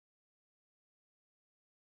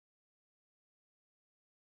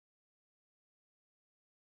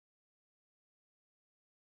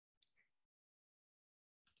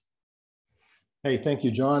Hey, thank you,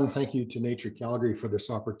 John. Thank you to Nature Calgary for this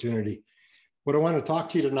opportunity. What I want to talk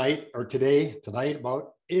to you tonight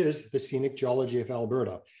about is the Scenic Geology of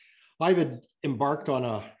Alberta. I've embarked on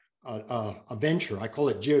a venture. I call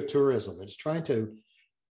it geotourism. It's trying to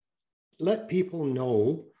let people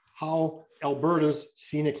know how Alberta's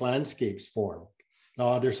scenic landscapes form.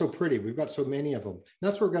 They're so pretty. We've got so many of them. And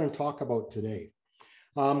that's what we're going to talk about today.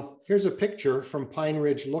 Here's a picture from Pine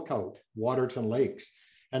Ridge Lookout, Waterton Lakes.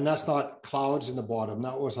 And that's not clouds in the bottom.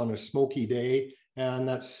 That was on a smoky day, and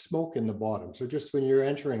that's smoke in the bottom. So just when you're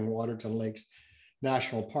entering Waterton Lakes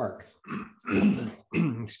National Park,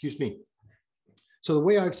 excuse me. So the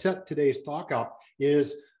way I've set today's talk up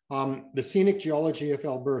is the Scenic Geology of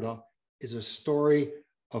Alberta is a story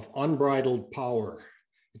of unbridled power.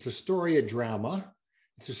 It's a story of drama.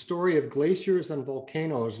 It's a story of glaciers and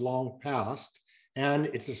volcanoes long past, and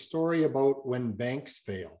it's a story about when banks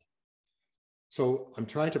fail. So I'm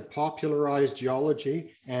trying to popularize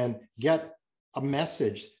geology and get a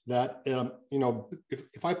message that,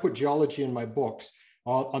 if I put geology in my books,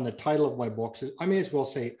 on the title of my books, I may as well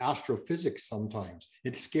say astrophysics sometimes.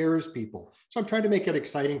 It scares people. So I'm trying to make it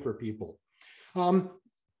exciting for people.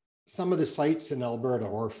 Some of the sites in Alberta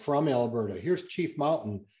or from Alberta. Here's Chief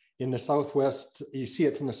Mountain in the southwest. You see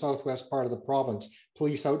it from the southwest part of the province,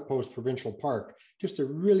 Police Outpost Provincial Park. Just a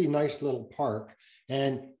really nice little park.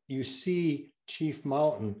 And you see Chief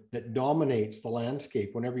Mountain that dominates the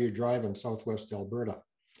landscape whenever you're driving southwest Alberta.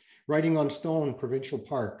 Writing on Stone Provincial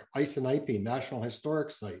Park, Icenipe National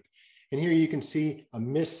Historic Site. And here you can see a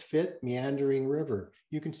misfit meandering river.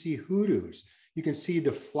 You can see hoodoos. You can see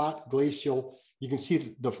the flat glacial, you can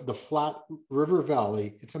see the flat river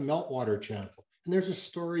valley. It's a meltwater channel. And there's a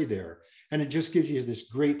story there. And it just gives you this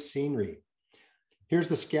great scenery. Here's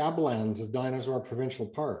the scablands of Dinosaur Provincial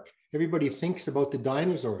Park. Everybody thinks about the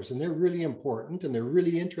dinosaurs, and they're really important and they're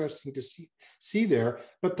really interesting to see there,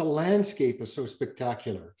 but the landscape is so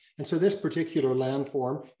spectacular. And so this particular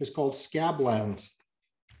landform is called scablands.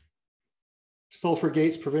 Sulphur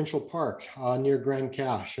Gates Provincial Park near Grand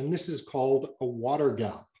Cache, and this is called a water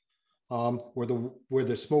gap, where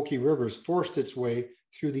the Smoky Rivers forced its way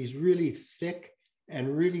through these really thick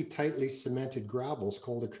and really tightly cemented gravels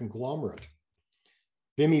called a conglomerate.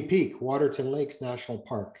 Vimy Peak, Waterton Lakes National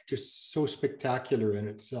Park, just so spectacular in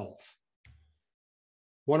itself.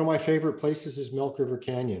 One of my favorite places is Milk River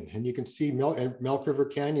Canyon, and you can see Milk River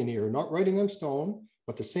Canyon here, not writing on stone,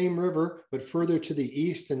 but the same river, but further to the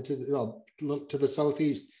east and to the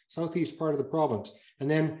southeast part of the province.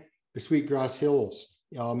 And then the Sweetgrass Hills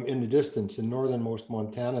in the distance in northernmost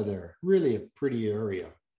Montana there. Really a pretty area.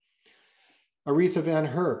 Aretha Van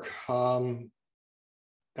Herk,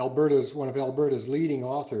 one of Alberta's leading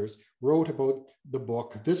authors, wrote about the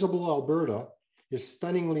book, Visible Alberta is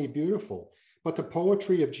stunningly beautiful, but the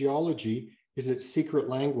poetry of geology is its secret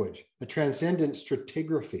language, a transcendent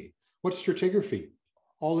stratigraphy. What's stratigraphy?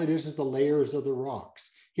 All it is the layers of the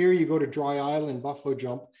rocks. Here you go to Dry Island, Buffalo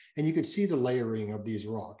Jump, and you can see the layering of these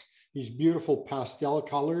rocks, these beautiful pastel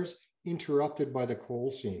colors interrupted by the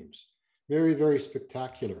coal seams. Very, very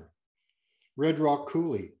spectacular. Red Rock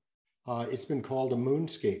Coulee. It's been called a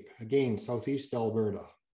moonscape, again, southeast Alberta.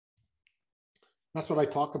 That's what I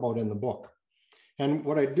talk about in the book. And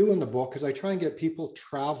what I do in the book is I try and get people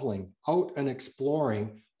traveling out and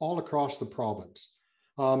exploring all across the province.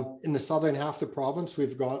 In the southern half of the province,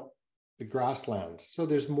 we've got the grasslands. So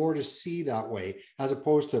there's more to see that way, as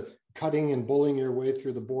opposed to cutting and bulling your way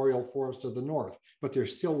through the boreal forest of the north. But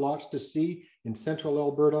there's still lots to see in central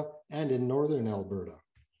Alberta and in northern Alberta.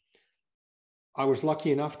 I was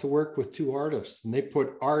lucky enough to work with two artists, and they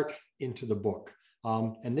put art into the book.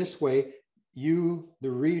 And this way, you, the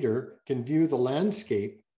reader, can view the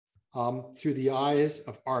landscape through the eyes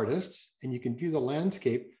of artists, and you can view the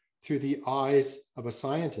landscape through the eyes of a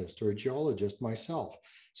scientist or a geologist, myself.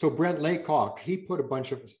 So Brent Laycock, he put a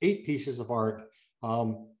bunch of 8 pieces of art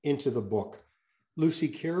into the book. Lucy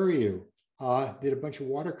Carreau did a bunch of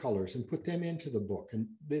watercolors and put them into the book. And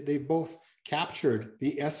they both captured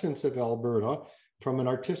the essence of Alberta from an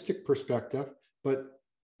artistic perspective, but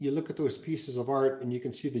you look at those pieces of art and you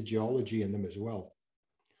can see the geology in them as well.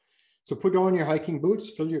 So put on your hiking boots,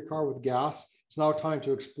 fill your car with gas. It's now time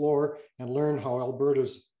to explore and learn how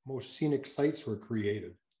Alberta's most scenic sites were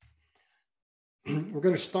created. We're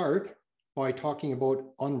going to start by talking about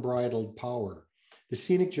unbridled power. The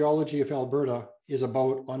Scenic Geology of Alberta is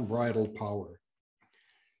about unbridled power.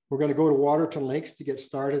 We're going to go to Waterton Lakes to get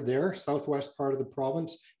started there, southwest part of the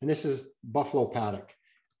province. And this is Buffalo Paddock.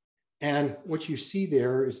 And what you see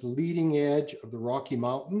there is the leading edge of the Rocky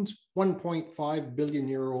Mountains, 1.5 billion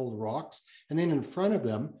year old rocks. And then in front of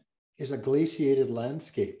them is a glaciated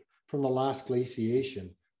landscape from the last glaciation,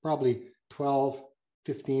 probably 12,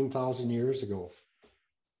 15,000 years ago.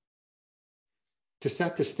 To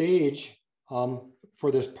set the stage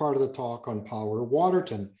for this part of the talk on power,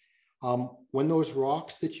 Waterton, when those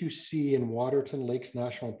rocks that you see in Waterton Lakes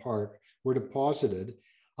National Park were deposited,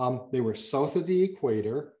 they were south of the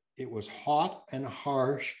equator. It was hot and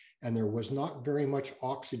harsh, and there was not very much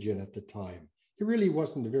oxygen at the time. It really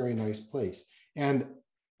wasn't a very nice place. And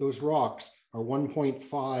those rocks are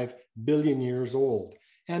 1.5 billion years old.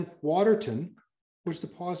 And Waterton was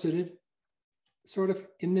deposited sort of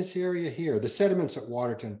in this area here. The sediments at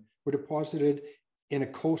Waterton were deposited in a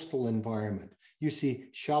coastal environment. You see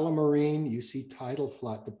shallow marine, you see tidal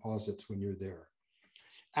flat deposits when you're there.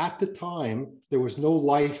 At the time, there was no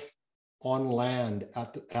life on land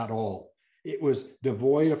at all. It was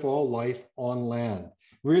devoid of all life on land.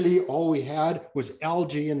 Really, all we had was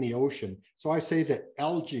algae in the ocean. So I say that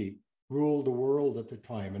algae ruled the world at the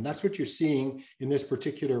time. And that's what you're seeing in this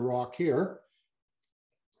particular rock here.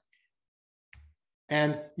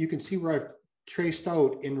 And you can see where I've traced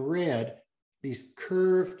out in red these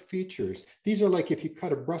curved features. These are like if you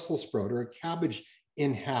cut a Brussels sprout or a cabbage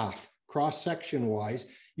in half, cross-section wise,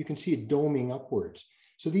 you can see it doming upwards.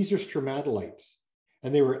 So these are stromatolites,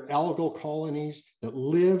 and they were algal colonies that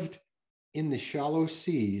lived in the shallow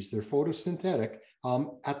seas. They're photosynthetic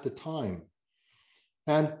at the time.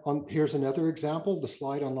 And here's another example. The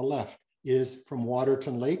slide on the left is from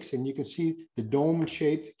Waterton Lakes, and you can see the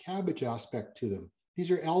dome-shaped cabbage aspect to them.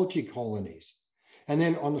 These are algae colonies. And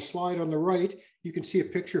then on the slide on the right, you can see a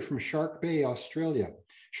picture from Shark Bay, Australia.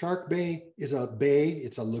 Shark Bay is a bay,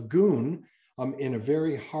 it's a lagoon in a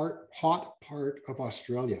very hot part of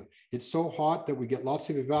Australia. It's so hot that we get lots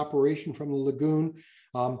of evaporation from the lagoon.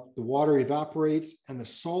 The water evaporates and the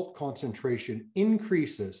salt concentration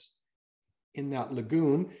increases in that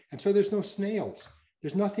lagoon. And so there's no snails.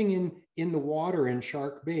 There's nothing in the water in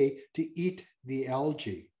Shark Bay to eat the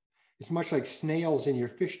algae. It's much like snails in your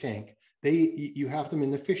fish tank. You have them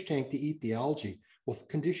in the fish tank to eat the algae. Well,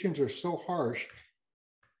 conditions are so harsh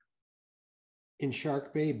in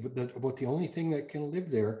Shark Bay, but about the only thing that can live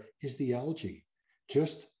there is the algae,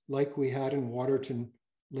 just like we had in Waterton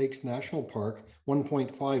Lakes National Park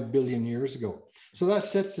 1.5 billion years ago. So that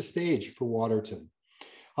sets the stage for Waterton.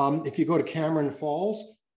 If you go to Cameron Falls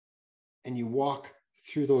and you walk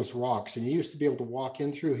through those rocks, and you used to be able to walk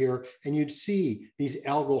in through here and you'd see these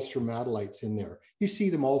algal stromatolites in there. You see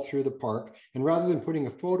them all through the park. And rather than putting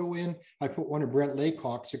a photo in, I put one of Brent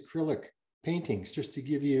Laycock's acrylic paintings just to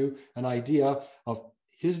give you an idea of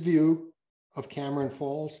his view of Cameron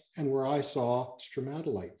Falls and where I saw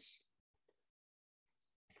stromatolites.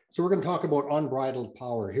 So we're going to talk about unbridled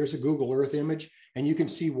power. Here's a Google Earth image, and you can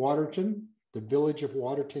see Waterton, the village of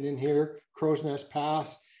Waterton in here, Crowsnest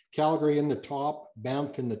Pass, Calgary in the top,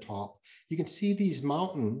 Banff in the top. You can see these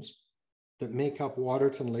mountains that make up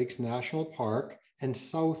Waterton Lakes National Park and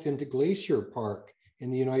south into Glacier Park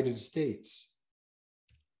in the United States.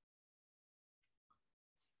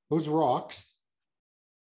 Those rocks,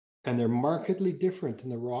 and they're markedly different than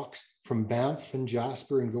the rocks from Banff and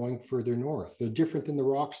Jasper and going further north. They're different than the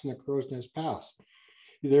rocks in the Crowsnest Pass.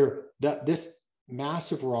 This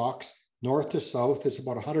mass of rocks, north to south, it's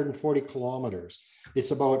about 140 kilometers.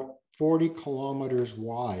 It's about 40 kilometers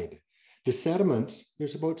wide. The sediments,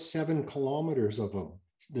 there's about 7 kilometers of them.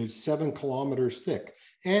 There's 7 kilometers thick.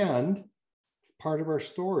 And part of our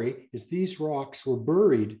story is these rocks were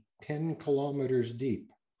buried 10 kilometers deep.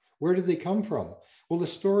 Where did they come from? Well, the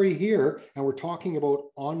story here, and we're talking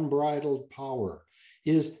about unbridled power,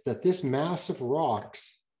 is that this mass of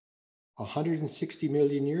rocks 160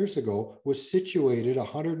 million years ago was situated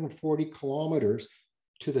 140 kilometers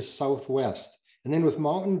to the southwest. And then with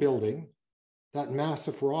mountain building, that mass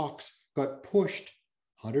of rocks got pushed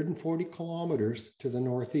 140 kilometers to the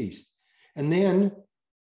northeast. And then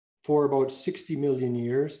for about 60 million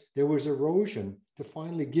years, there was erosion to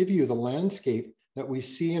finally give you the landscape that we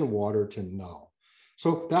see in Waterton now.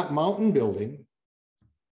 So that mountain building,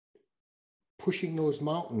 pushing those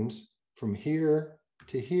mountains from here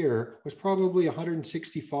to here, was probably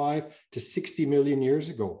 165 to 60 million years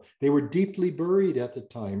ago. They were deeply buried at the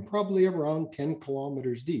time, probably around 10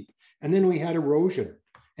 kilometers deep. And then we had erosion.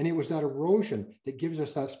 And it was that erosion that gives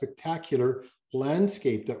us that spectacular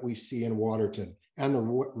landscape that we see in Waterton and the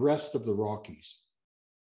rest of the Rockies.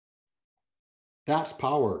 That's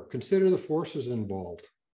power. Consider the forces involved.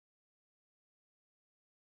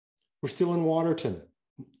 We're still in Waterton.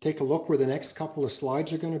 Take a look where the next couple of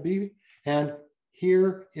slides are going to be. And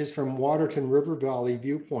here is from Waterton River Valley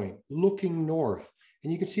viewpoint, looking north.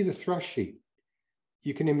 And you can see the thrust sheet.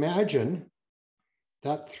 You can imagine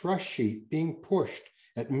that thrust sheet being pushed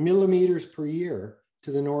at millimeters per year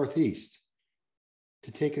to the northeast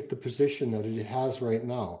to take it the position that it has right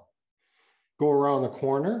now. Go around the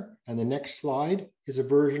corner, and the next slide is a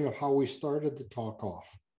version of how we started the talk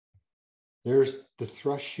off. There's the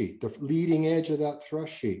thrust sheet, the leading edge of that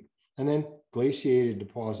thrust sheet, and then glaciated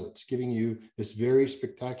deposits, giving you this very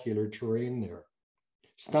spectacular terrain there.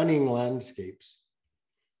 Stunning landscapes.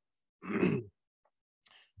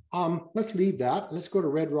 Let's leave that. Let's go to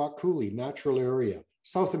Red Rock Coulee, natural area,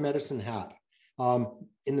 south of Medicine Hat,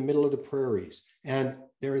 in the middle of the prairies. And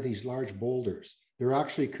there are these large boulders. They're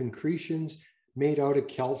actually concretions made out of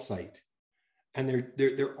calcite. And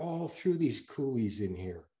they're all through these coulees in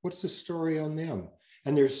here. What's the story on them?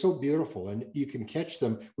 And they're so beautiful, and you can catch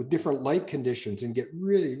them with different light conditions and get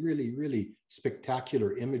really, really, really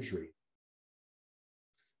spectacular imagery.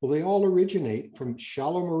 Well, they all originate from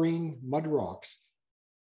shallow marine mud rocks.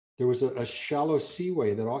 There was a shallow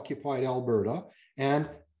seaway that occupied Alberta, and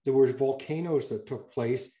there were volcanoes that took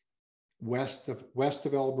place west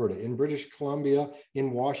of Alberta, in British Columbia,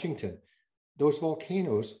 in Washington. Those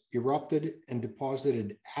volcanoes erupted and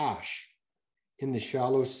deposited ash in the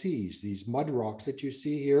shallow seas. These mud rocks that you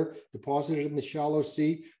see here, deposited in the shallow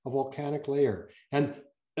sea, a volcanic layer, and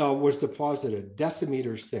was deposited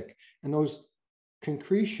decimeters thick. And those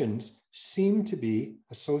concretions seem to be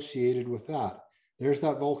associated with that. There's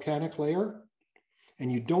that volcanic layer,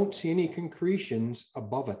 and you don't see any concretions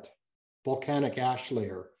above it, volcanic ash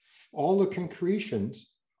layer. All the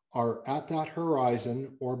concretions are at that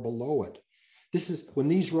horizon or below it. This is when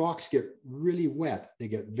these rocks get really wet, they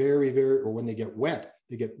get or when they get wet,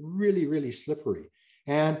 they get really, really slippery.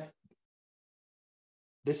 And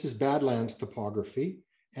this is Badlands topography,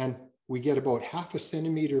 and we get about 0.5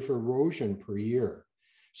 centimeter of erosion per year.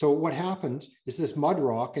 So what happens is this mud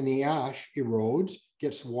rock and the ash erodes,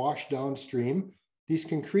 gets washed downstream. These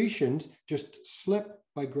concretions just slip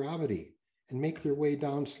by gravity and make their way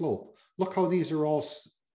down slope. Look how these are all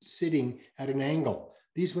sitting at an angle.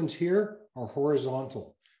 These ones here are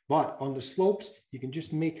horizontal, but on the slopes, you can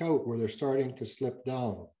just make out where they're starting to slip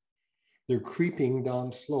down. They're creeping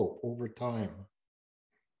down slope over time.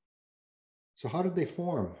 So how did they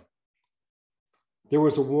form? There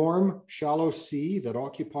was a warm, shallow sea that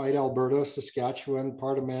occupied Alberta, Saskatchewan,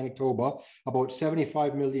 part of Manitoba, about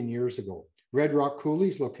 75 million years ago. Red Rock Coulee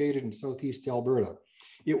is located in southeast Alberta.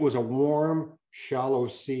 It was a warm, shallow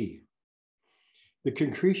sea. The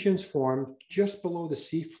concretions formed just below the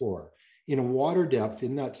seafloor in a water depth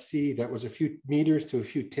in that sea that was a few meters to a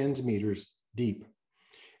few tens of meters deep.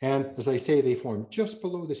 And as I say, they formed just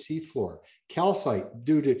below the seafloor. Calcite,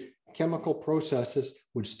 due to chemical processes,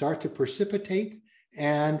 would start to precipitate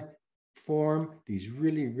and form these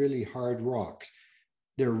really, really hard rocks.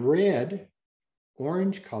 Their red,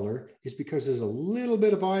 orange color is because there's a little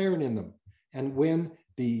bit of iron in them. And when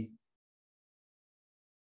the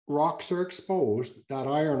rocks are exposed, that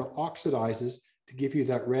iron oxidizes to give you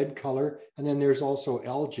that red color. And then there's also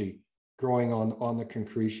algae growing on the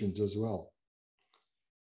concretions as well.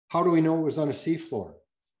 How do we know it was on a seafloor?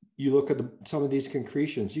 You look at some of these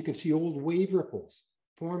concretions, you can see old wave ripples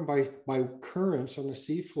formed by currents on the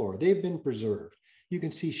seafloor. They've been preserved. You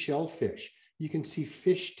can see shellfish. You can see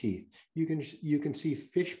fish teeth. You can see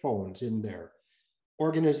fish bones in there.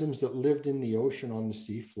 Organisms that lived in the ocean on the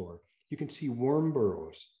seafloor. You can see worm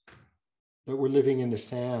burrows that were living in the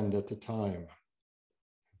sand at the time.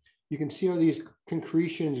 You can see how these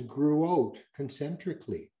concretions grew out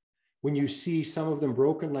concentrically. When you see some of them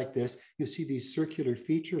broken like this, you see these circular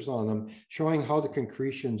features on them showing how the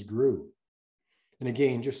concretions grew. And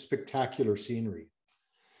again, just spectacular scenery.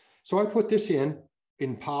 So I put this in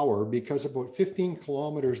power because about 15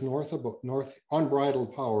 kilometers north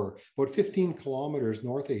unbridled power, about 15 kilometers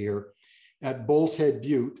north of here at Bull's Head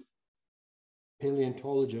Butte,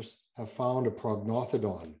 paleontologists have found a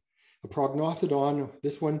prognathodon. A prognathodon,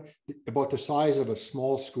 this one about the size of a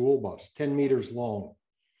small school bus, 10 meters long.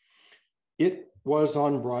 It was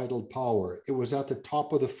unbridled power. It was at the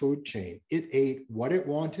top of the food chain. It ate what it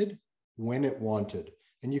wanted, when it wanted.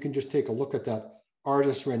 And you can just take a look at that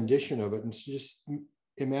artist's rendition of it and just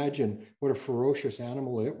imagine what a ferocious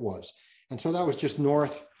animal it was. And so that was just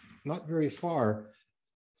north, not very far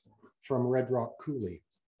from Red Rock Coulee.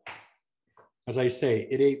 As I say,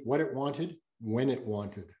 it ate what it wanted, when it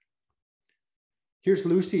wanted. Here's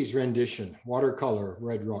Lucy's rendition, watercolor of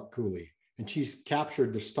Red Rock Coulee, and she's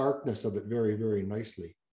captured the starkness of it very, very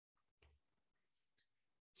nicely.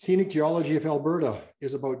 Scenic Geology of Alberta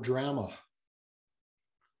is about drama.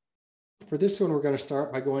 For this one, we're going to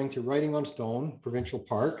start by going to Writing on Stone Provincial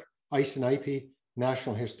Park, Ice and Ipy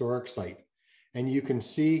National Historic Site. And you can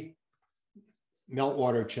see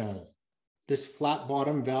Meltwater Channel. this flat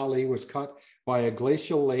bottom valley was cut by a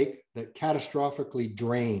glacial lake that catastrophically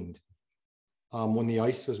drained when the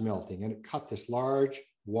ice was melting. And it cut this large,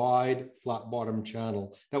 wide, flat bottom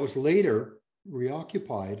channel that was later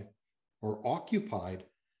reoccupied or occupied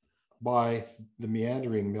by the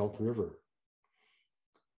meandering Milk River.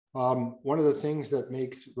 One of the things that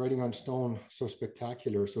makes writing on stone so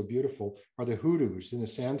spectacular, so beautiful, are the hoodoos in the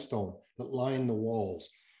sandstone that line the walls.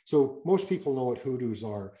 So most people know what hoodoos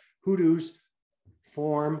are. Hoodoos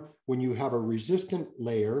form when you have a resistant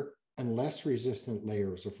layer and less resistant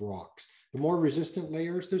layers of rocks. The more resistant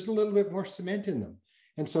layers, there's a little bit more cement in them.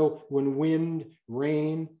 And so when wind,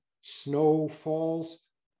 rain, snow falls,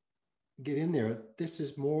 get in there, this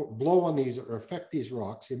is more, blow on these or affect these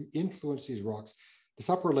rocks, influence these rocks. This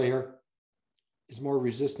upper layer is more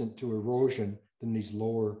resistant to erosion than these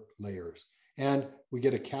lower layers. And we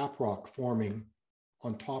get a cap rock forming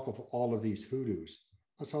on top of all of these hoodoos.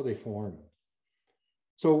 That's how they form.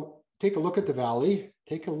 So take a look at the valley,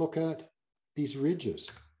 take a look at these ridges,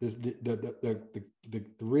 the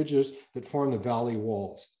ridges that form the valley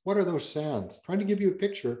walls. What are those sands? Trying to give you a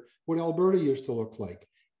picture what Alberta used to look like.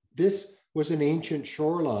 This was an ancient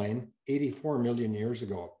shoreline 84 million years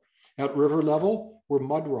ago. At river level were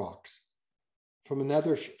mud rocks from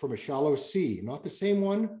a shallow sea, not the same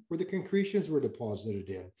one where the concretions were deposited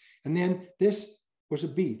in. And then this was a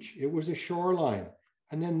beach, it was a shoreline.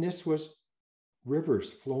 And then this was rivers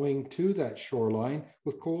flowing to that shoreline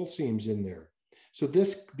with coal seams in there. So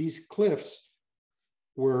these cliffs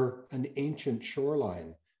were an ancient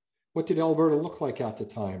shoreline. What did Alberta look like at the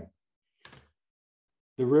time?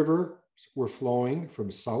 The rivers were flowing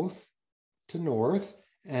from south to north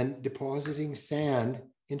and depositing sand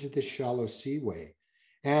into this shallow seaway.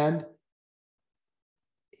 And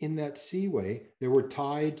in that seaway, there were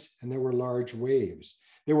tides and there were large waves.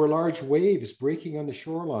 There were large waves breaking on the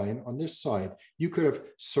shoreline on this side. You could have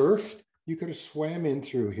surfed, you could have swam in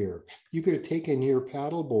through here. You could have taken your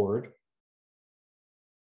paddleboard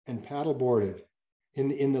and paddleboarded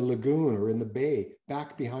in the lagoon or in the bay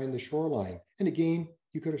back behind the shoreline. And again,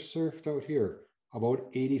 you could have surfed out here about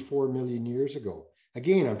 84 million years ago.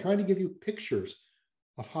 Again, I'm trying to give you pictures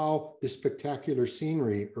of how this spectacular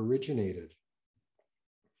scenery originated.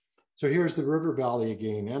 So here's the river valley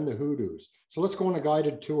again and the hoodoos. So let's go on a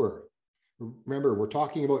guided tour. Remember, we're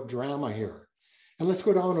talking about drama here. And let's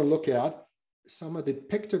go down and look at some of the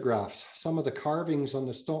pictographs, some of the carvings on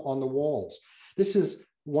the walls. This is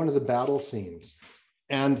one of the battle scenes.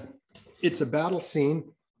 And it's a battle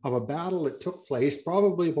scene of a battle that took place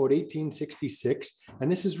probably about 1866.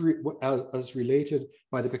 And this is as related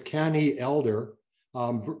by the Picanni elder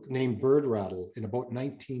named Bird Rattle in about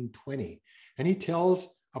 1920. And he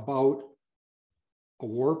tells about a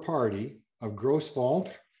war party of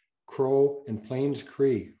Grossvault, Crow, and Plains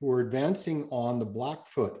Cree who were advancing on the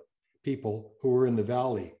Blackfoot people who were in the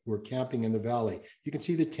valley, who were camping in the valley. You can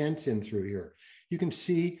see the tents in through here. You can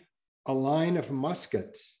see a line of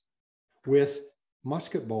muskets with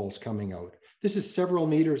musket balls coming out. This is several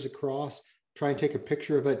meters across. Try and take a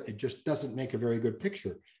picture of it. It just doesn't make a very good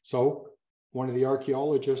picture. So one of the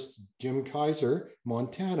archaeologists, Jim Kaiser,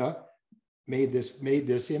 Montana, made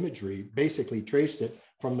this imagery, basically traced it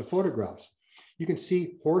from the photographs. You can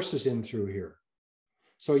see horses in through here.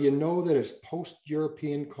 So you know that it's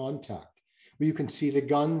post-European contact. You can see the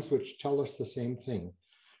guns, which tell us the same thing.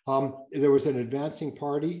 There was an advancing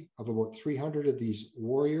party of about 300 of these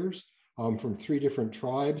warriors from 3 different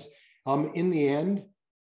tribes. In the end,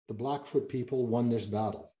 the Blackfoot people won this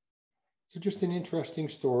battle. So just an interesting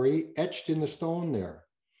story etched in the stone there.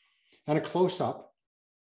 And a close-up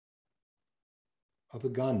of the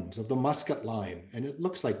guns, of the musket line. And it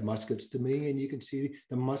looks like muskets to me, and you can see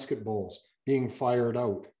the musket balls being fired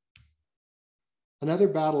out. Another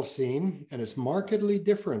battle scene, and it's markedly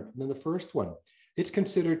different than the first one. It's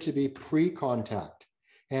considered to be pre-contact.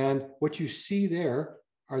 And what you see there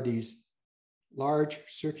are these large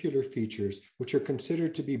circular features, which are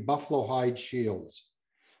considered to be buffalo hide shields.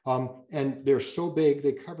 And they're so big,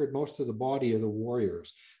 they covered most of the body of the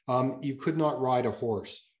warriors. You could not ride a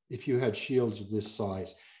horse if you had shields of this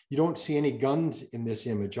size. You don't see any guns in this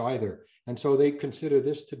image either. And so they consider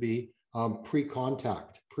this to be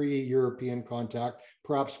pre-contact, pre-European contact,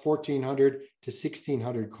 perhaps 1400 to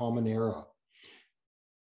 1600 Common Era.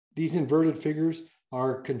 These inverted figures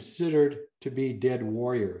are considered to be dead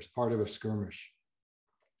warriors, part of a skirmish.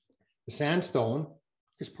 The sandstone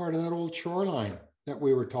is part of that old shoreline that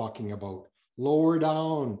we were talking about, lower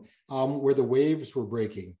down where the waves were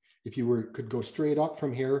breaking. If you could go straight up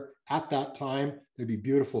from here at that time, there'd be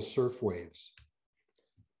beautiful surf waves.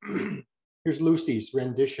 Here's Lucy's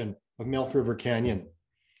rendition of Milk River Canyon.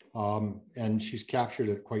 and she's captured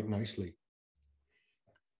it quite nicely.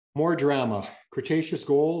 More drama, Cretaceous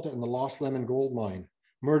gold and the Lost Lemon gold mine,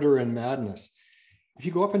 murder and madness. If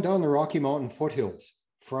you go up and down the Rocky Mountain foothills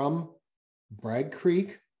from Bragg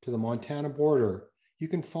Creek to the Montana border, you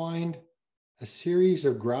can find a series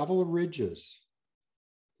of gravel ridges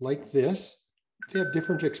like this. They have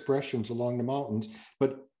different expressions along the mountains,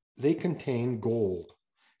 but they contain gold.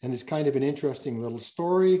 And it's kind of an interesting little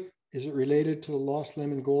story. Is it related to the Lost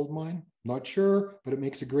Lemon gold mine? Not sure, but it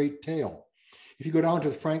makes a great tale. If you go down to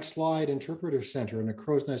the Frank Slide Interpretive Center in the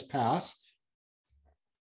Crowsnest Pass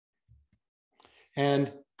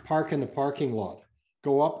and park in the parking lot,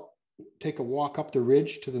 go up, take a walk up the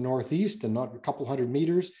ridge to the northeast and not a couple hundred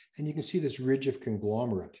meters, and you can see this ridge of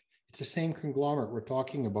conglomerate. It's the same conglomerate we're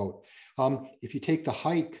talking about. If you take the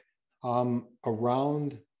hike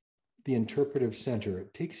around the interpretive center,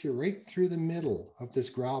 it takes you right through the middle of this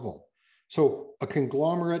gravel. So a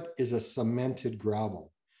conglomerate is a cemented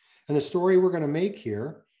gravel. And the story we're going to make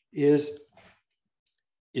here is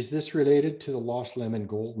this related to the Lost Lemon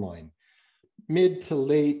gold mine? Mid to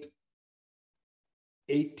late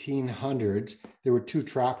 1800s, there were two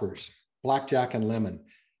trappers, Blackjack and Lemon.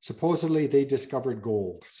 Supposedly, they discovered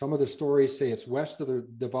gold. Some of the stories say it's west of the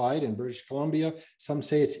divide in British Columbia. Some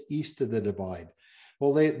say it's east of the divide.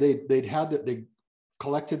 Well, they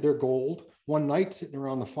collected their gold. One night, sitting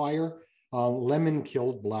around the fire, Lemon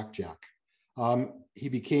killed Blackjack. He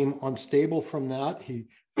became unstable from that.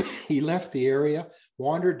 He left the area,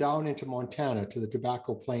 wandered down into Montana to the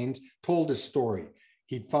Tobacco Plains, told his story.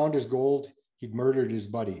 He'd found his gold. He'd murdered his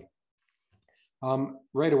buddy.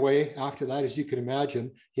 Right away after that, as you can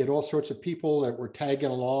imagine, he had all sorts of people that were tagging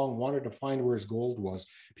along, wanted to find where his gold was.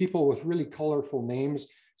 People with really colorful names,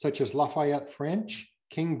 such as Lafayette French,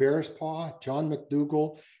 King Bearspaw, John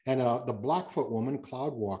McDougall, and the Blackfoot woman,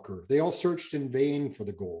 Cloudwalker. They all searched in vain for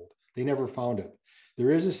the gold. They never found it.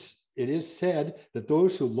 It is said that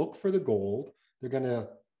those who look for the gold,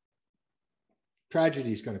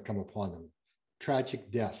 tragedy is going to come upon them.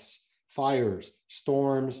 Tragic deaths, fires,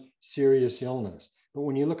 storms, serious illness. But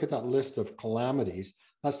when you look at that list of calamities,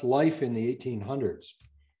 that's life in the 1800s.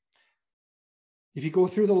 If you go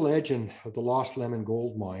through the legend of the Lost Lemon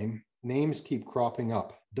gold mine, names keep cropping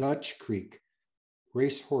up. Dutch Creek,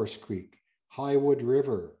 Racehorse Creek, Highwood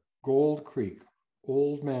River, Gold Creek,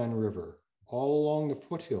 Old Man River, all along the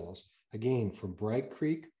foothills, again, from Bragg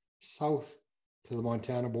Creek south to the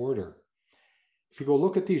Montana border. If you go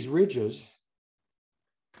look at these ridges,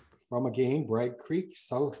 from again Bragg Creek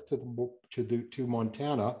south to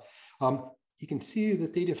Montana, you can see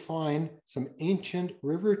that they define some ancient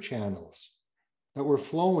river channels that were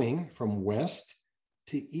flowing from west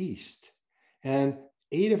to east. And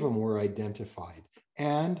 8 of them were identified.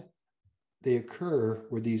 And they occur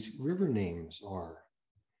where these river names are,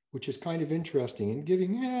 which is kind of interesting and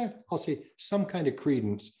giving, I'll say, some kind of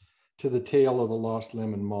credence to the tale of the Lost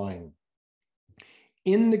Lemon mine.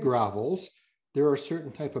 In the gravels, there are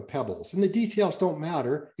certain type of pebbles, and the details don't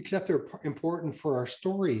matter, except they're important for our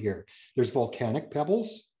story here. There's volcanic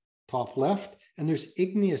pebbles, top left, and there's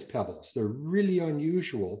igneous pebbles. They're really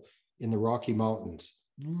unusual in the Rocky Mountains,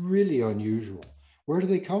 really unusual. Where do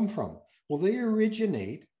they come from? Well, they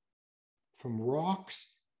originate from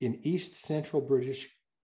rocks in East Central British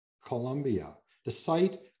Columbia, the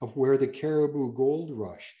site of where the Caribou Gold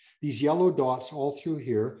Rush. These yellow dots all through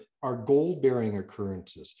here are gold-bearing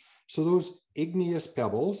occurrences. So those igneous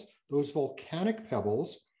pebbles, those volcanic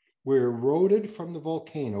pebbles, were eroded from the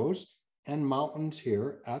volcanoes and mountains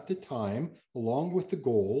here at the time, along with the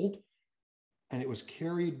gold, and it was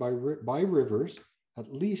carried by rivers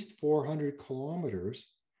at least 400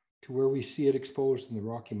 kilometers to where we see it exposed in the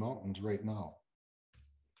Rocky Mountains right now.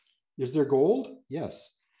 Is there gold?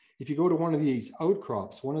 Yes. If you go to one of these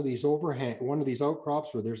outcrops, one of these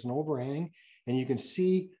outcrops where there's an overhang, and you can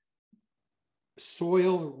see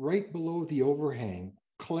soil right below the overhang,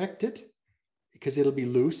 collect it because it'll be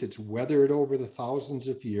loose. It's weathered over the thousands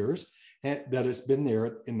of years that it's been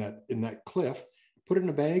there in that cliff. Put it in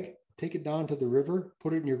a bag, take it down to the river,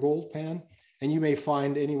 put it in your gold pan, and you may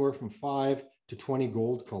find anywhere from 5 to 20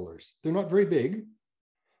 gold colors. They're not very big,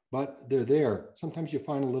 but they're there. Sometimes you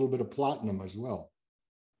find a little bit of platinum as well.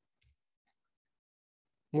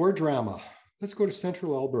 More drama. Let's go to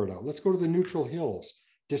central Alberta. Let's go to the Neutral Hills.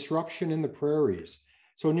 Disruption in the prairies.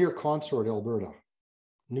 So near Consort, Alberta,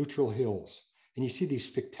 Neutral Hills. And you see these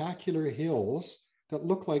spectacular hills that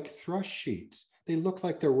look like thrush sheets. They look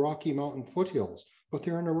like they're Rocky Mountain foothills, but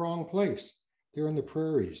they're in the wrong place. They're in the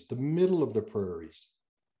prairies, the middle of the prairies.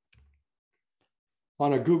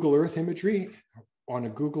 On a Google Earth image,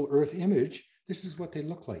 this is what they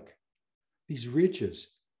look like. These ridges,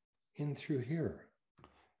 in through here.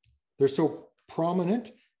 They're so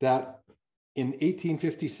prominent that in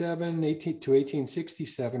 1857 to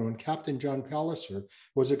 1867, when Captain John Palliser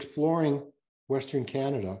was exploring Western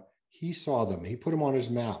Canada, he saw them. He put them on his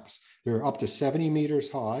maps. They're up to 70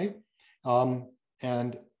 meters high. They're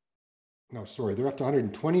up to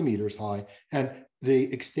 120 meters high, and they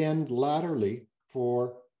extend laterally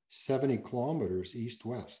for 70 kilometers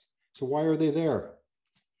east-west. So why are they there?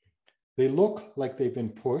 They look like they've been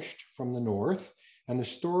pushed from the north, and the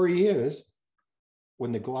story is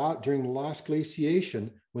during the last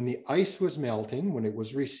glaciation, when the ice was melting, when it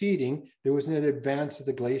was receding, there was an advance of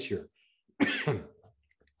the glacier.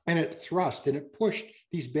 And it thrust and it pushed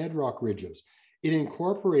these bedrock ridges. It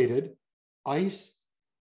incorporated ice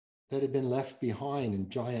that had been left behind in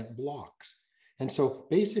giant blocks. And so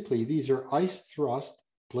basically, these are ice thrust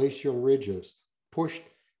glacial ridges pushed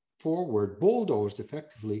forward, bulldozed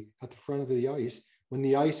effectively at the front of the ice when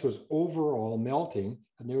the ice was overall melting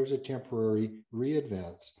and there was a temporary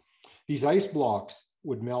re-advance. These ice blocks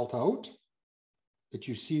would melt out, that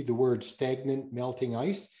you see the word stagnant melting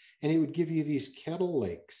ice, and it would give you these kettle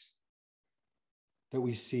lakes that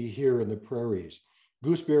we see here in the prairies.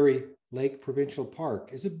 Gooseberry Lake Provincial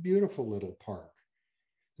Park is a beautiful little park.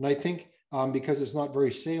 And I think because it's not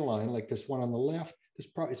very saline like this one on the left,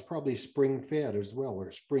 it's probably spring fed as well,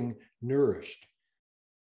 or spring nourished.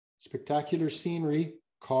 Spectacular scenery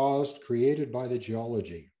created by the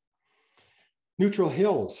geology. Neutral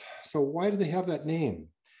hills. So why do they have that name?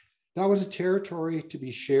 That was a territory to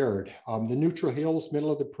be shared. The neutral hills,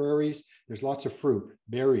 middle of the prairies, there's lots of fruit,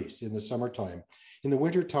 berries in the summertime. In the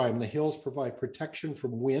wintertime, the hills provide protection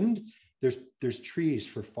from wind. There's trees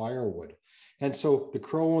for firewood. And so the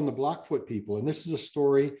Crow and the Blackfoot people, and this is a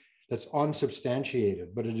story that's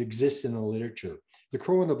unsubstantiated, but it exists in the literature. The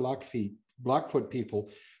Crow and the Blackfoot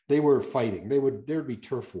people, they were fighting. There'd be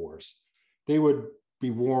turf wars. They would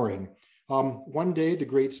be warring. One day, the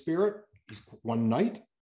Great Spirit, one night,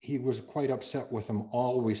 he was quite upset with them,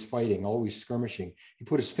 always fighting, always skirmishing. He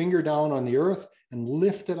put his finger down on the earth and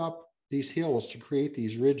lifted up these hills to create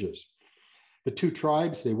these ridges. The two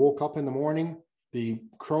tribes, they woke up in the morning, the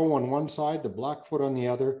Crow on one side, the Blackfoot on the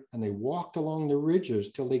other, and they walked along the ridges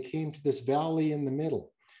till they came to this valley in the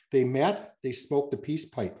middle. They met, they smoked a peace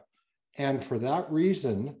pipe. And for that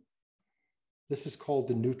reason, this is called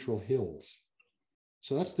the Neutral Hills.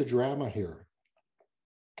 So that's the drama here.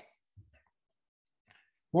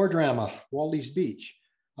 More drama, Waldy's Beach,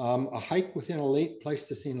 a hike within a late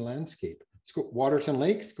Pleistocene landscape. Let's go Waterton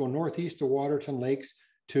Lakes, go northeast of Waterton Lakes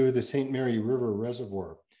to the St. Mary River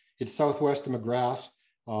Reservoir. It's southwest of McGrath,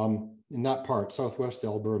 in that part, southwest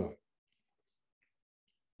Alberta.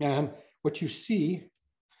 And what you see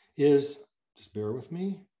is, just bear with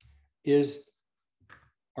me, is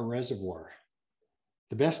a reservoir.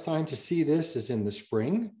 The best time to see this is in the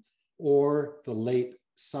spring or the late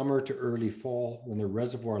summer to early fall when the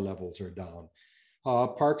reservoir levels are down.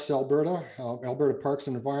 Parks Alberta, Alberta Parks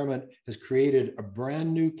and Environment has created a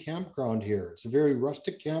brand new campground here. It's a very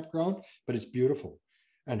rustic campground, but it's beautiful.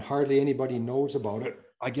 And hardly anybody knows about it.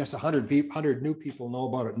 I guess 100 new people know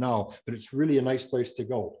about it now, but it's really a nice place to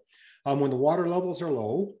go. When the water levels are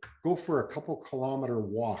low, go for a couple kilometer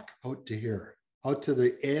walk out to here, out to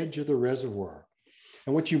the edge of the reservoir.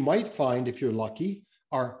 And what you might find, if you're lucky,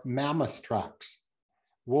 are mammoth tracks,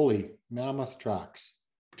 woolly mammoth tracks,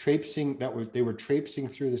 they were traipsing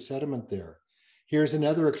through the sediment there. Here's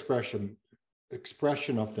another expression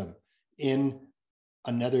of them in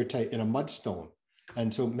another type, in a mudstone.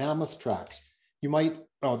 And so mammoth tracks,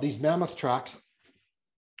 these mammoth tracks,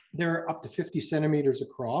 they're up to 50 centimeters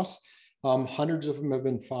across. Hundreds of them have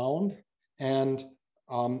been found, and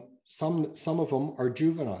some of them are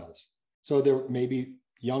juveniles. So there may be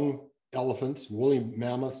young elephants, woolly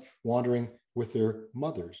mammoths wandering with their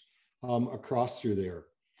mothers across through there.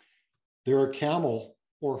 There are camel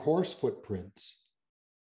or horse footprints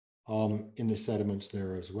in the sediments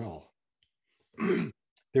there as well.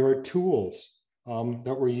 There are tools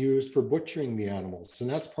that were used for butchering the animals. And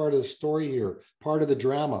that's part of the story here, part of the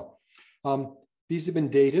drama. These have been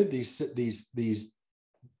dated, these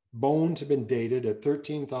bones have been dated at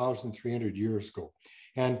 13,300 years ago.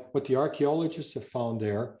 And what the archaeologists have found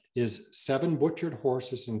there is 7 butchered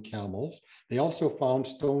horses and camels. They also found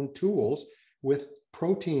stone tools with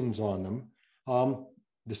proteins on them.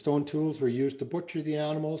 The stone tools were used to butcher the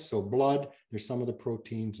animals, so blood, there's some of the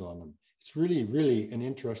proteins on them. It's really, really an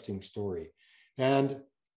interesting story. And,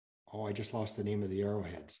 I just lost the name of the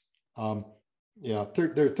arrowheads.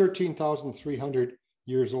 They're 13,300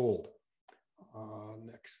 years old.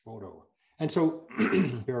 Next photo. And so,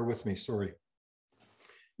 bear with me, sorry.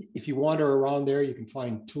 If you wander around there, you can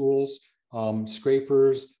find tools,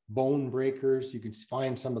 scrapers, bone breakers. You can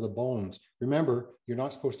find some of the bones. Remember, you're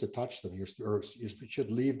not supposed to touch them. You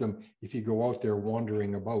should leave them if you go out there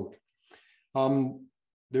wandering about.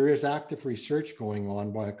 There is active research going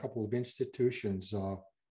on by a couple of institutions on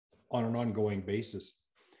an ongoing basis.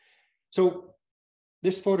 So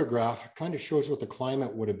this photograph kind of shows what the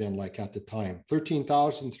climate would have been like at the time.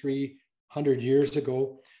 13,300 years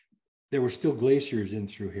ago, there were still glaciers in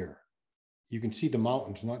through here. You can see the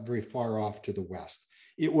mountains not very far off to the west.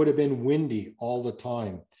 It would have been windy all the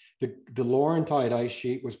time. The Laurentide ice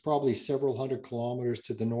sheet was probably several hundred kilometers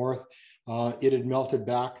to the north. It had melted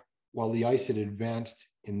back while the ice had advanced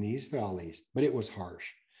in these valleys, but it was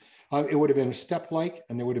harsh. It would have been steppe-like,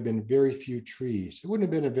 and there would have been very few trees. It wouldn't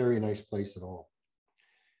have been a very nice place at all.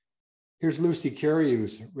 Here's Lucy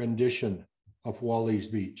Cariou's rendition of Wally's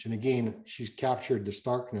Beach. And again, she's captured the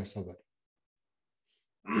starkness of it.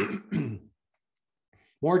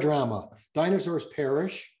 More drama. Dinosaurs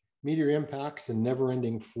perish, meteor impacts, and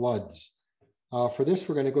never-ending floods. For this,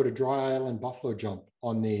 we're going to go to Dry Island Buffalo Jump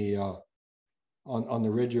on the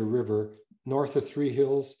Red River, north of Three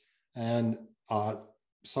Hills and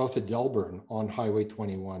south of Delburn on Highway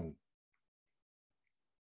 21.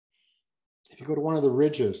 If you go to one of the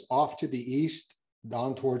ridges off to the east,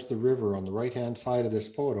 down towards the river on the right-hand side of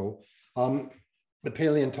this photo, the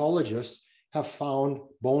paleontologists have found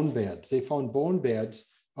bone beds. They found bone beds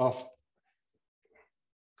of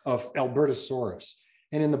Albertosaurus.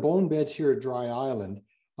 And in the bone beds here at Dry Island,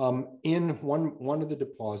 in one of the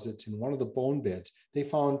deposits, in one of the bone beds, they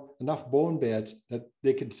found enough bone beds that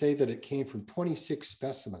they could say that it came from 26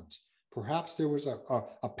 specimens. Perhaps there was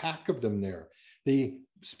a pack of them there. The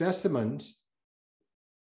specimens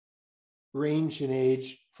range in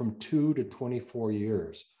age from 2 to 24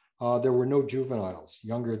 years. There were no juveniles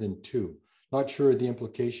younger than 2. Not sure of the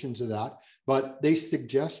implications of that, but they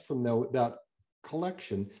suggest from that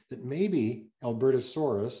collection that maybe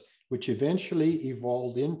Albertosaurus, which eventually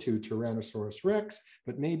evolved into Tyrannosaurus rex,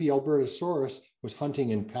 but maybe Albertosaurus was hunting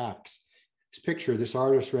in packs. This picture, this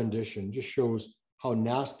artist's rendition, just shows how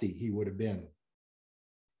nasty he would have been.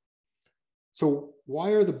 So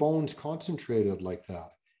why are the bones concentrated like that?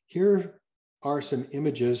 Here are some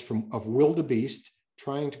images of wildebeest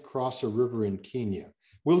trying to cross a river in Kenya.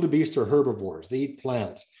 Wildebeest are herbivores. They eat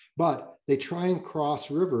plants, but they try and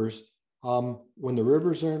cross rivers when the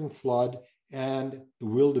rivers are in flood and the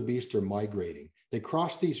wildebeest are migrating. They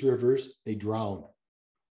cross these rivers, they drown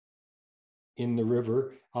in the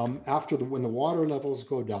river. When the water levels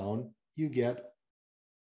go down, you get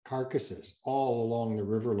carcasses all along the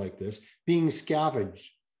river like this, being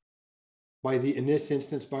scavenged in this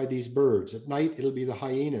instance, by these birds. At night, it'll be the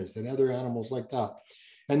hyenas and other animals like that.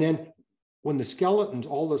 And then when the skeletons,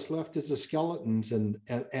 all that's left is the skeletons and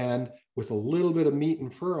with a little bit of meat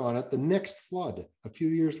and fur on it, the next flood, a few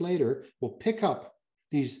years later, will pick up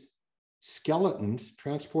these skeletons,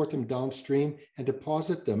 transport them downstream and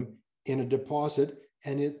deposit them in a deposit,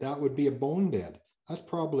 and that would be a bone bed. That's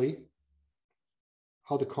probably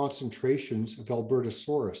how the concentrations of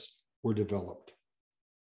Albertosaurus were developed.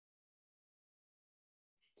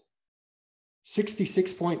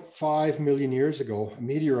 66.5 million years ago, a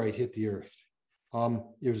meteorite hit the Earth.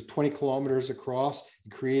 It was 20 kilometers across.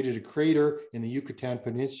 It created a crater in the Yucatan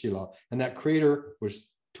Peninsula, and that crater was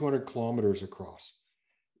 200 kilometers across.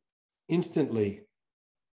 Instantly,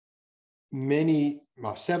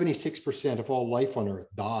 76% of all life on Earth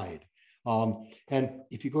died. And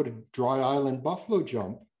if you go to Dry Island Buffalo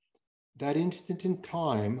Jump, that instant in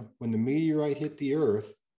time when the meteorite hit the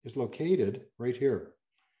Earth is located right here,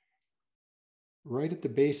 right at the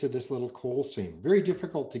base of this little coal seam. Very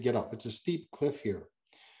difficult to get up. It's a steep cliff here.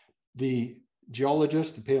 The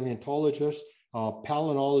geologists, the paleontologists,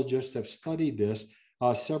 palynologists have studied this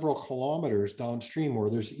several kilometers downstream where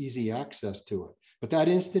there's easy access to it. But that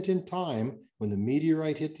instant in time when the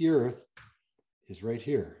meteorite hit the Earth is right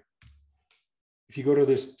here. If you go to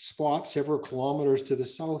this spot several kilometers to the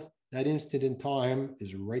south, that instant in time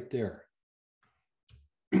is right there.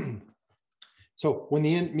 So when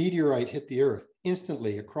the meteorite hit the Earth,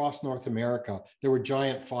 instantly across North America, there were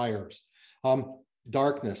giant fires.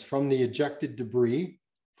 Darkness from the ejected debris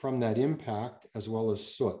from that impact, as well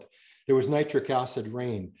as soot. There was nitric acid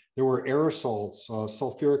rain. There were aerosols,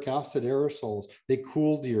 sulfuric acid aerosols. They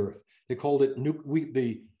cooled the Earth. They called it,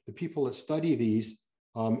 the people that study these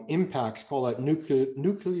impacts call it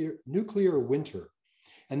nuclear winter.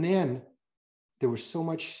 And then there was so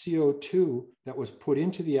much CO2 that was put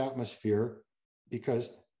into the atmosphere because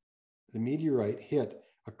the meteorite hit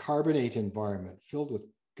a carbonate environment filled with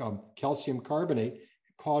calcium carbonate.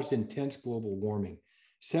 It caused intense global warming.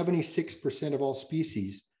 76% of all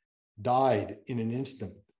species died in an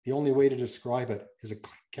instant. The only way to describe it is a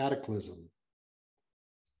cataclysm.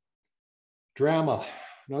 Drama.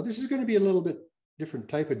 Now, this is going to be a little bit different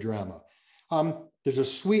type of drama. There's a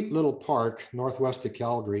sweet little park northwest of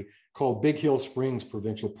Calgary called Big Hill Springs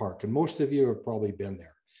Provincial Park, and most of you have probably been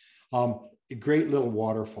there. Great little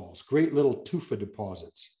waterfalls, great little tufa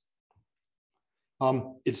deposits.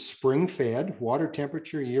 It's spring-fed, water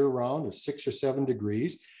temperature year-round is 6 or 7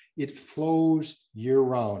 degrees. It flows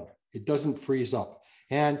year-round. It doesn't freeze up.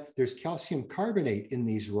 And there's calcium carbonate in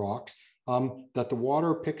these rocks that the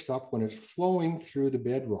water picks up when it's flowing through the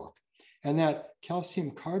bedrock. And that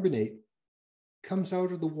calcium carbonate comes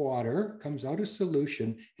out of the water, comes out of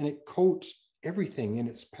solution, and it coats everything in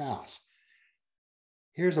its path.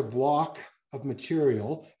 Here's a block of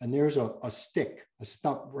material, and there's a stick, a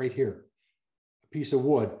stump right here, a piece of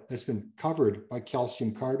wood that's been covered by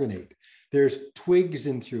calcium carbonate. There's twigs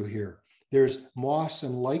in through here. There's moss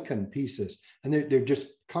and lichen pieces, and they're just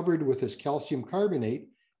covered with this calcium carbonate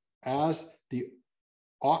as the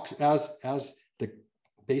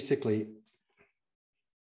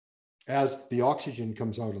oxygen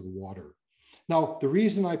comes out of the water. Now, the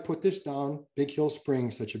reason I put this down, Big Hill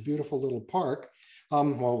Springs, such a beautiful little park, well,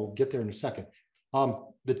 we'll get there in a second.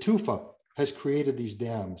 The tufa has created these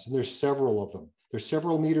dams, and there's several of them. They're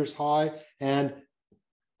several meters high and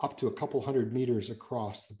up to a couple hundred meters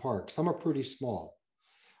across the park. Some are pretty small.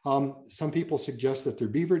 Some people suggest that they're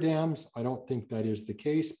beaver dams. I don't think that is the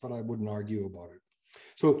case, but I wouldn't argue about it.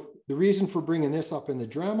 So the reason for bringing this up in the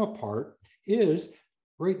drama part is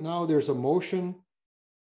right now there's a motion.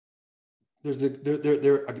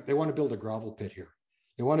 They want to build a gravel pit here.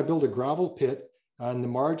 They want to build a gravel pit, and the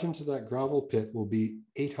margins of that gravel pit will be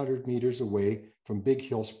 800 meters away from Big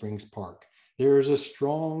Hill Springs Park. There is a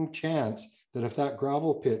strong chance that if that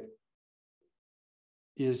gravel pit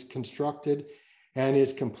is constructed and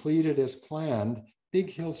is completed as planned, Big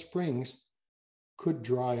Hill Springs could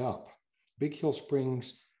dry up. Big Hill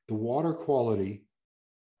Springs, the water quality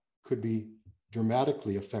could be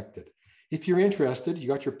dramatically affected. If you're interested, you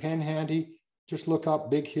got your pen handy, just look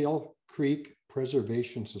up Big Hill Creek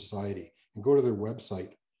Preservation Society and go to their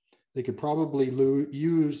website. They could probably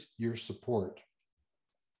use your support.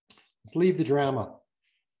 Let's leave the drama.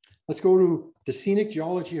 Let's go to the Scenic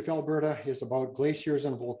Geology of Alberta is about glaciers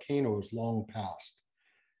and volcanoes long past.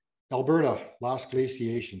 Alberta, last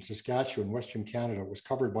glaciation, Saskatchewan, Western Canada was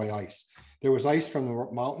covered by ice. There was ice from the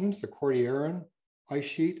mountains, the Cordilleran ice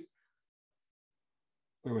sheet.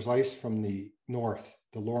 There was ice from the north,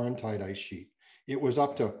 the Laurentide ice sheet. It was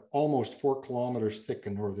up to almost 4 kilometers thick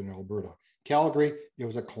in northern Alberta. Calgary, it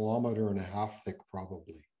was 1.5 kilometers thick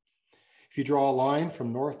probably. If you draw a line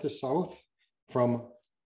from north to south, from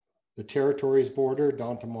the territories border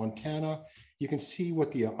down to Montana, you can see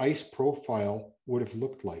what the ice profile would have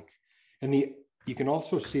looked like. And you can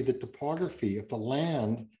also see the topography of the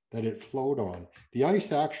land that it flowed on. The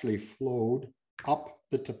ice actually flowed up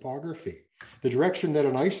the topography. The direction that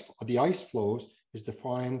the ice flows is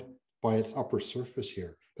defined by its upper surface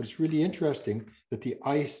here. But it's really interesting that the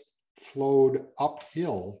ice flowed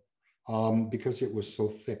uphill because it was so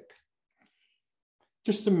thick.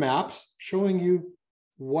 Just some maps showing you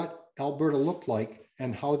what Alberta looked like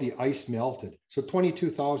and how the ice melted. So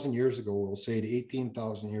 22,000 years ago, we'll say to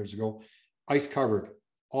 18,000 years ago, ice covered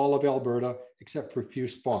all of Alberta except for a few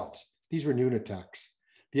spots. These were nunataks.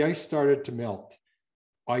 The ice started to melt.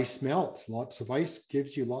 Ice melts. Lots of ice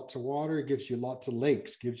gives you lots of water, gives you lots of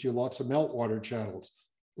lakes, gives you lots of meltwater channels,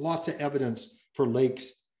 lots of evidence for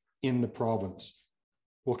lakes in the province.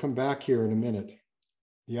 We'll come back here in a minute.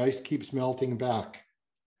 The ice keeps melting back.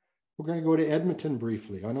 We're going to go to Edmonton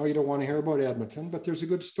briefly. I know you don't want to hear about Edmonton, but there's a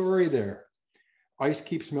good story there. Ice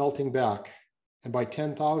keeps melting back. And by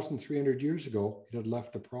 10,300 years ago, it had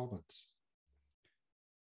left the province.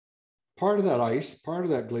 Part of that ice, part of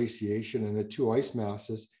that glaciation and the 2 ice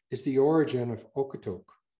masses is the origin of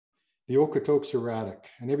Okotoks. The Okotoks erratic,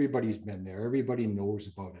 and everybody's been there. Everybody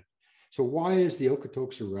knows about it. So why is the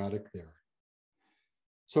Okotoks erratic there?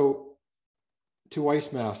 So 2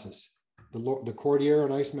 ice masses. The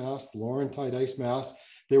Cordilleran ice mass, the Laurentide ice mass.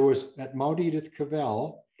 There was at Mount Edith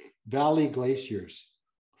Cavell, valley glaciers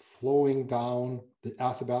flowing down the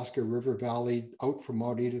Athabasca River Valley, out from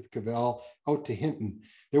Mount Edith Cavell, out to Hinton.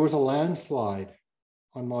 There was a landslide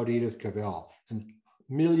on Mount Edith Cavell, and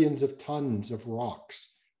millions of tons of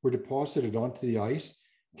rocks were deposited onto the ice,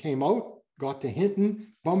 came out, got to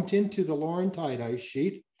Hinton, bumped into the Laurentide ice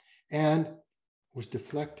sheet, and was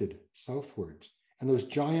deflected southwards. And those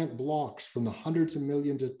giant blocks from the hundreds of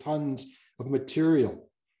millions of tons of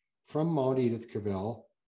material from Mount Edith Cavell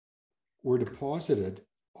were deposited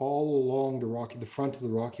all along the front of the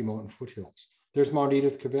Rocky Mountain foothills. There's Mount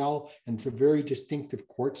Edith Cavell, and it's a very distinctive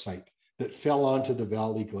quartzite that fell onto the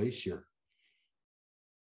Valley Glacier.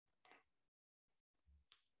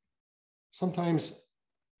 Sometimes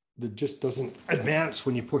it just doesn't advance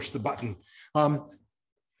when you push the button.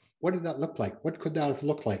 What did that look like? What could that have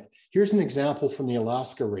looked like? Here's an example from the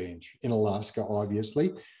Alaska range. In Alaska,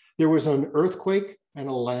 obviously, there was an earthquake and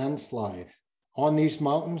a landslide. On these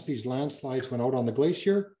mountains, these landslides went out on the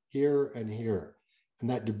glacier here and here, and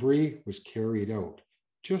that debris was carried out,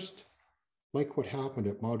 just like what happened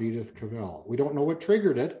at Mount Edith Cavell. We don't know what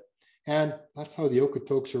triggered it, and that's how the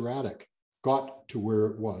Okotoks erratic got to where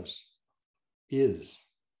it is.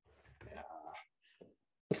 Yeah.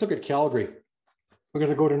 Let's look at Calgary. We're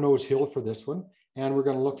going to go to Nose Hill for this one, and we're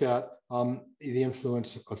going to look at the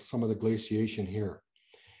influence of some of the glaciation here.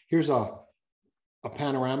 Here's a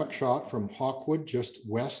panoramic shot from Hawkwood, just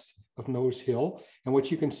west of Nose Hill. And what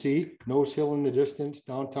you can see, Nose Hill in the distance,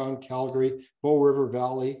 downtown Calgary, Bow River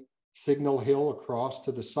Valley, Signal Hill across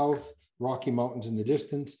to the south, Rocky Mountains in the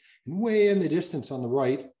distance, and way in the distance on the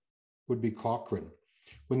right would be Cochrane.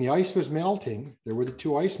 When the ice was melting, there were the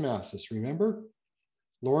two ice masses, remember?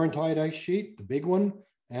 Laurentide ice sheet, the big one,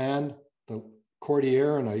 and the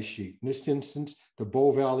Cordilleran ice sheet. In this instance, the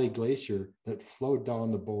Bow Valley Glacier that flowed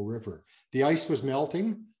down the Bow River. The ice was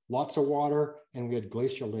melting, lots of water, and we had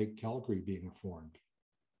Glacial Lake Calgary being formed.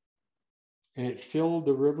 And it filled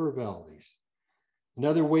the river valleys.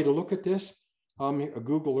 Another way to look at this, a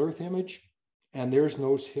Google Earth image, and there's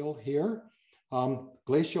Nose Hill here.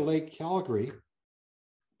 Glacial Lake Calgary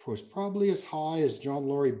was probably as high as John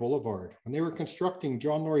Laurie Boulevard. When they were constructing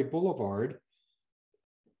John Laurie Boulevard,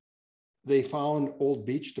 they found old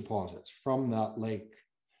beach deposits from that lake.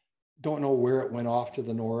 Don't know where it went off to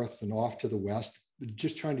the north and off to the west, but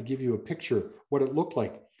just trying to give you a picture what it looked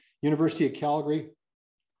like. University of Calgary,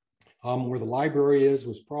 where the library is,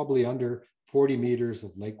 was probably under 40 meters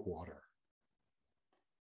of lake water.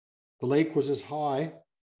 The lake was as high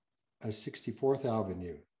as 64th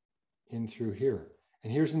Avenue in through here.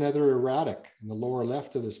 And here's another erratic in the lower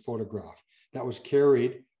left of this photograph that was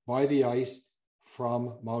carried by the ice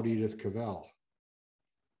from Mount Edith Cavell.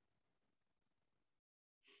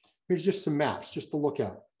 Here's just some maps just to look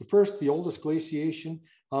at. The first, the oldest glaciation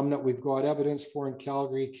that we've got evidence for in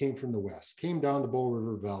Calgary came from the west, came down the Bow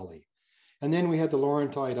River Valley. And then we had the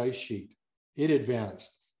Laurentide ice sheet. It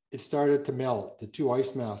advanced. It started to melt. The two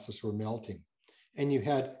ice masses were melting. And you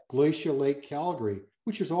had Glacial Lake Calgary,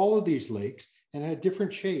 which is all of these lakes, and had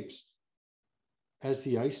different shapes as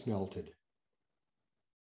the ice melted.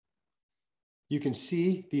 You can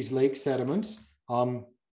see these lake sediments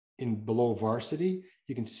in below Varsity.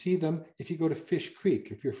 You can see them if you go to Fish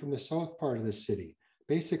Creek, if you're from the south part of the city.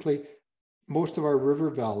 Basically, most of our river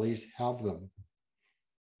valleys have them.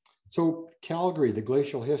 So Calgary, the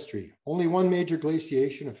glacial history, only one major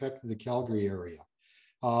glaciation affected the Calgary area.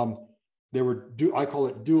 There were, I call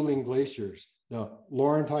it dueling glaciers. The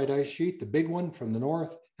Laurentide ice sheet, the big one from the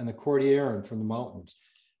north, and the Cordilleran from the mountains.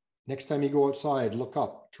 Next time you go outside, look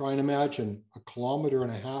up. Try and imagine 1.5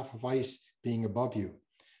 kilometers of ice being above you.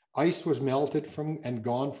 Ice was melted from and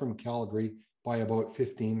gone from Calgary by about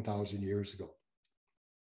 15,000 years ago.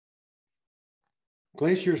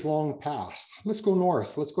 Glaciers long past. Let's go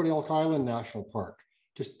north. Let's go to Elk Island National Park.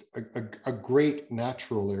 Just a great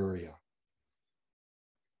natural area.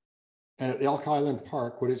 And at Elk Island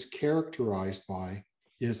Park, what it's characterized by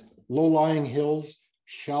is low-lying hills,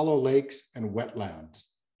 shallow lakes, and wetlands.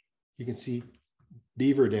 You can see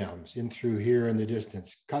beaver dams in through here in the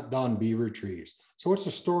distance, cut down beaver trees. So what's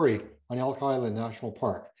the story on Elk Island National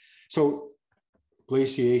Park? So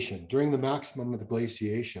glaciation, during the maximum of the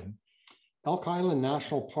glaciation, Elk Island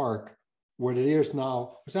National Park, what it is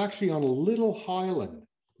now, was actually on a little highland,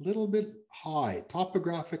 a little bit high,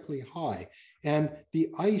 topographically high, and the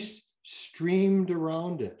ice streamed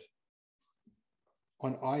around it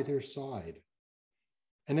on either side.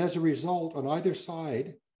 And as a result, on either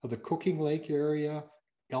side of the Cooking Lake area,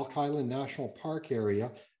 Elk Island National Park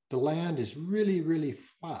area, the land is really, really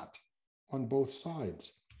flat on both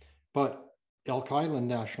sides. But Elk Island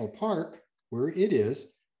National Park, where it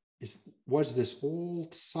was this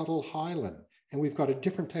old subtle highland. And we've got a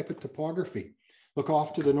different type of topography. Look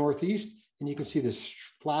off to the northeast, and you can see this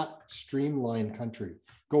flat streamline country.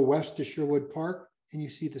 Go west to Sherwood Park, and you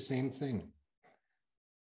see the same thing.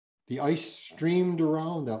 The ice streamed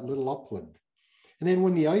around that little upland. And then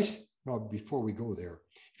when the ice, no, before we go there,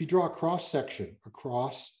 if you draw a cross section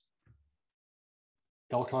across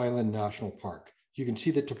Elk Island National Park, you can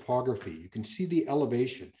see the topography, you can see the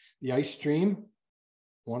elevation. The ice stream,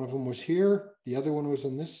 one of them was here, the other one was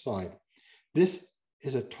on this side. This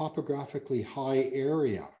is a topographically high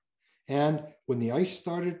area. And when the ice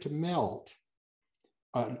started to melt,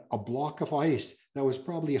 a block of ice that was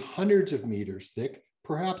probably hundreds of meters thick,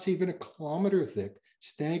 perhaps even a kilometer thick,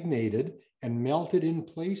 stagnated and melted in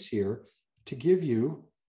place here to give you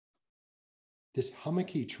this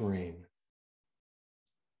hummocky terrain,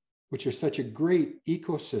 which is such a great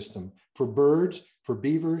ecosystem for birds, for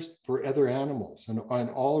beavers, for other animals, and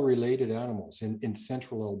all related animals in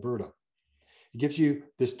central Alberta. It gives you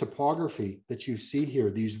this topography that you see here,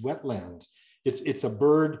 these wetlands. It's a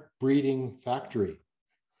bird breeding factory.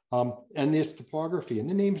 And this topography, and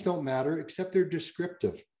the names don't matter except they're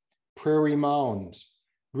descriptive. Prairie mounds,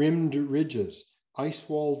 rimmed ridges,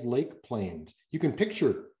 ice-walled lake plains. You can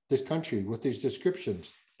picture this country with these descriptions.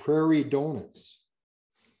 Prairie donuts.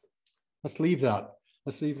 Let's leave that.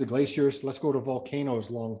 Let's leave the glaciers. Let's go to volcanoes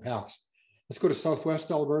long past. Let's go to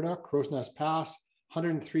Southwest Alberta, Crowsnest Pass,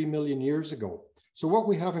 103 million years ago. So what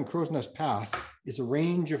we have in Crowsnest Pass is a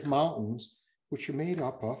range of mountains which are made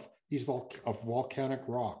up of these volcanic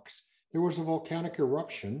rocks. There was a volcanic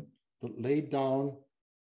eruption that laid down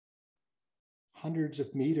hundreds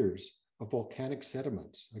of meters of volcanic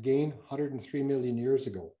sediments. Again, 103 million years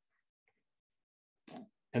ago.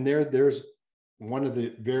 And there's one of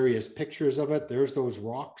the various pictures of it. There's those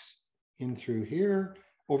rocks in through here,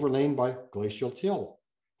 overlain by glacial till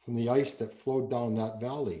from the ice that flowed down that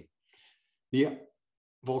valley. The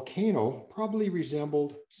volcano probably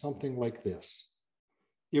resembled something like this.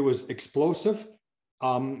 It was explosive.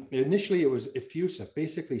 Initially, it was effusive.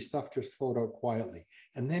 Basically, stuff just flowed out quietly.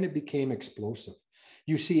 And then it became explosive.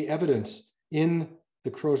 You see evidence in the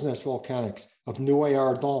Crowsnest volcanics of Nuits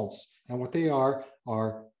Ardentes. And what they are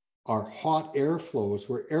hot air flows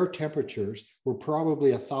where air temperatures were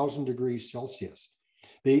probably 1,000 degrees Celsius.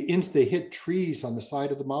 They hit trees on the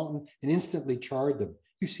side of the mountain and instantly charred them.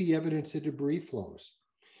 You see evidence of debris flows.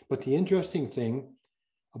 But the interesting thing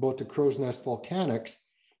about the Crowsnest volcanics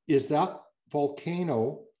is that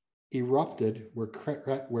volcano erupted where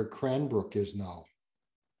Cranbrook is now.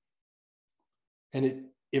 And it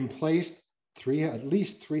emplaced at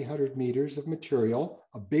least 300 meters of material,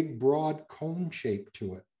 a big broad cone shape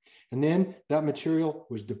to it. And then that material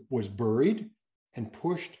was buried and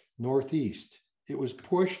pushed northeast. It was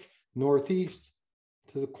pushed northeast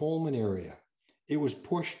to the Coleman area. It was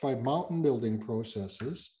pushed by mountain building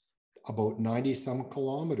processes about 90 some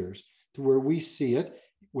kilometers to where we see it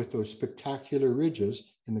with those spectacular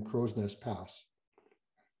ridges in the Crowsnest Pass.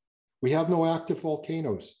 We have no active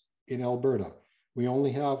volcanoes in Alberta. We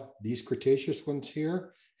only have these Cretaceous ones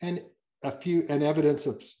here and evidence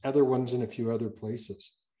of other ones in a few other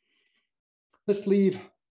places. Let's leave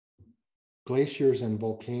glaciers and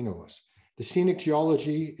volcanoes. The scenic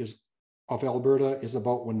geology of Alberta is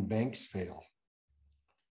about when banks fail.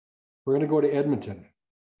 We're going to go to Edmonton.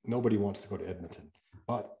 Nobody wants to go to Edmonton,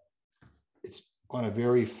 but it's on a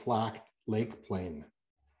very flat lake plain.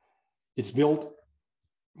 It's built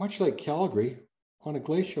much like Calgary on a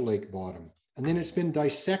glacial lake bottom, and then it's been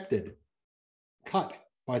dissected, cut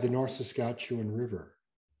by the North Saskatchewan River.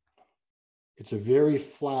 It's a very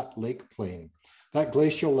flat lake plain. That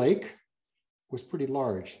glacial lake was pretty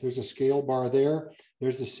large. There's a scale bar there.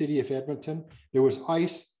 There's the city of Edmonton. There was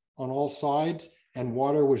ice on all sides and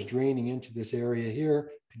water was draining into this area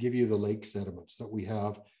here to give you the lake sediments that we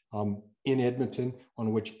have in Edmonton,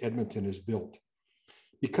 on which Edmonton is built.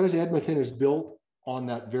 Because Edmonton is built on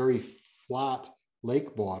that very flat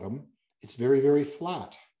lake bottom, it's very, very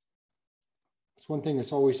flat. It's one thing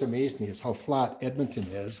that's always amazed me is how flat Edmonton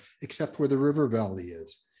is, except where the river valley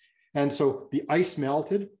is. And so the ice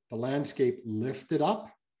melted, the landscape lifted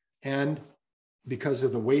up, and because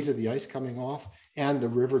of the weight of the ice coming off and the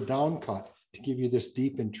river down cut to give you this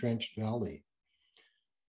deep entrenched valley.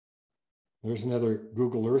 There's another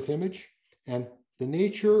Google Earth image. And the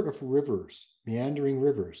nature of rivers, meandering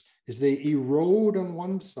rivers, is they erode on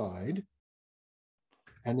one side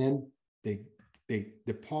and then they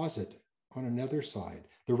deposit on another side.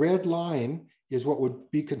 The red line is what would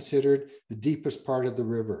be considered the deepest part of the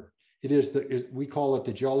river. It is we call it,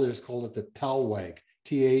 the geologists call it the talweg,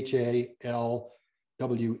 T-H-A-L-W-E-G,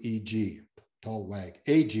 talweg,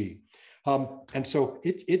 A-G. And so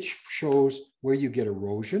it shows where you get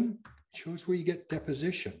erosion, it shows where you get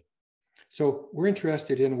deposition. So we're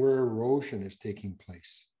interested in where erosion is taking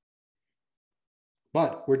place.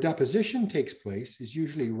 But where deposition takes place is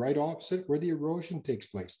usually right opposite where the erosion takes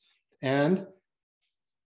place. And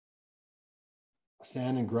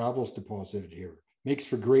sand and gravel is deposited here. Makes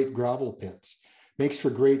for great gravel pits, makes for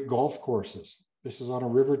great golf courses. This is on a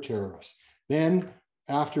river terrace. Then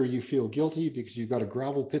after you feel guilty because you've got a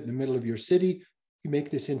gravel pit in the middle of your city, you make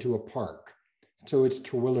this into a park. So it's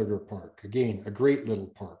Terwilliger Park, again, a great little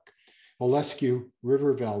park. Olescu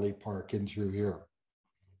River Valley Park in through here.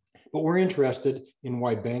 But we're interested in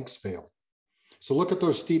why banks fail. So look at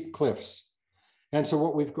those steep cliffs. And so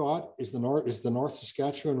what we've got is the North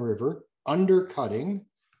Saskatchewan River undercutting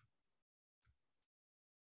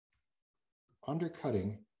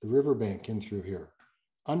the riverbank in through here,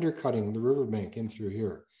 undercutting the riverbank in through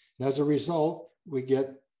here. And as a result, we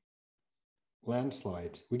get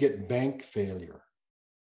landslides, we get bank failure.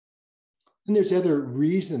 And there's other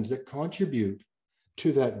reasons that contribute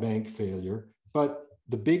to that bank failure, but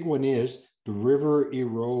the big one is the river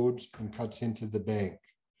erodes and cuts into the bank.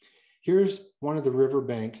 Here's one of the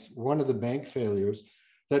riverbanks, one of the bank failures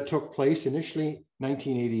that took place initially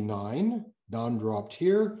 1989, down dropped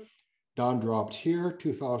here,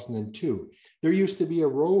 2002. There used to be a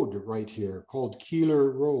road right here called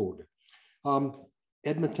Keeler Road.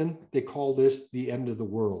 Edmonton, they call this the end of the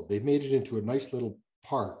world. They've made it into a nice little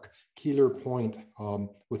park, Keeler Point,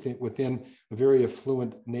 within a very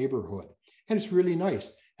affluent neighborhood. And it's really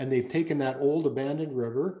nice. And they've taken that old abandoned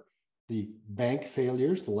river, the bank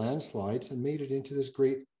failures, the landslides, and made it into this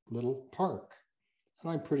great little park.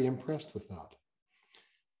 And I'm pretty impressed with that.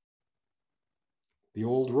 The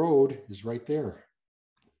old road is right there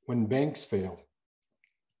when banks fail.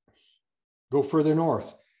 Go further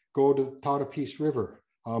north, go to the town of Peace River,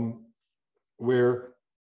 where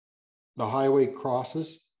the highway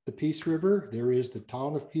crosses the Peace River. There is the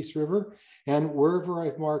town of Peace River. And wherever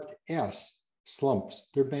I've marked S, slumps,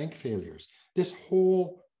 they're bank failures. This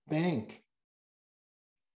whole bank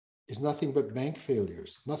is nothing but bank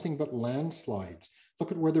failures, nothing but landslides.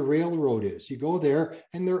 Look at where the railroad is. You go there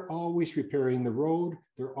and they're always repairing the road.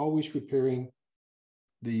 They're always repairing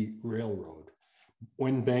the railroad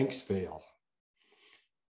when banks fail.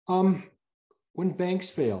 When banks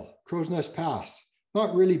fail, Crowsnest Pass,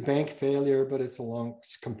 not really bank failure, but it's along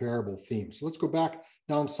comparable themes. So let's go back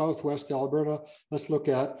down southwest Alberta. Let's look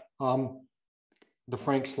at the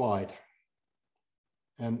Frank Slide.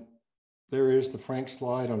 And there is the Frank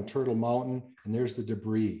Slide on Turtle Mountain, and there's the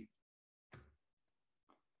debris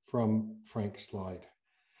from Frank Slide.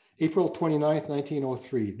 April 29th,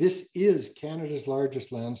 1903. This is Canada's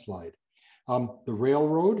largest landslide. The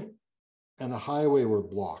railroad and the highway were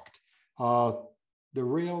blocked. The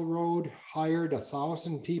railroad hired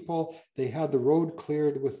 1,000 people. They had the road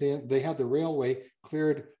cleared within, they had the railway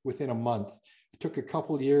cleared within a month. It took a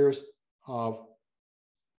couple of years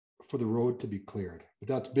for the road to be cleared. But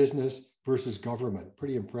that's business versus government,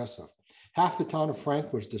 pretty impressive. Half the town of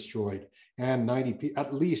Frank was destroyed and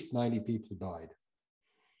at least 90 people died.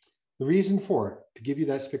 The reason for it, to give you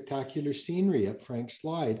that spectacular scenery at Frank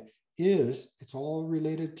Slide, is it's all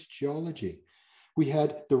related to geology. We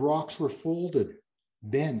had, the rocks were folded,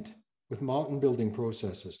 bent with mountain building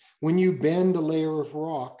processes. When you bend a layer of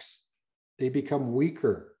rocks, they become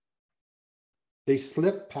weaker. They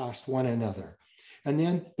slip past one another. And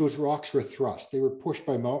then those rocks were thrust. They were pushed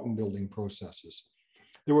by mountain building processes.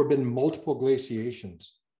 There have been multiple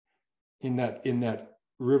glaciations in that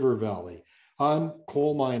river valley.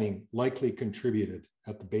 Coal mining likely contributed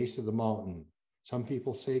at the base of the mountain. Some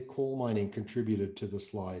people say coal mining contributed to the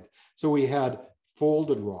slide. So we had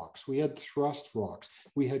folded rocks, we had thrust rocks,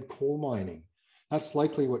 we had coal mining. That's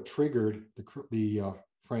likely what triggered the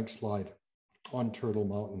Frank Slide on Turtle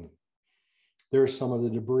Mountain. There's some of the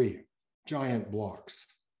debris, giant blocks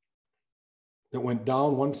that went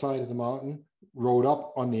down one side of the mountain, rode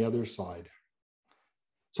up on the other side.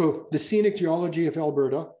 So the Scenic Geology of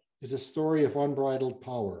Alberta is a story of unbridled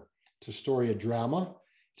power. It's a story of drama.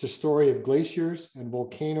 It's a story of glaciers and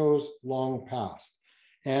volcanoes long past.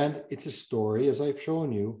 And it's a story, as I've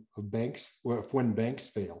shown you, of banks, when banks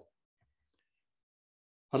fail.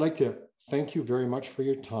 I'd like to thank you very much for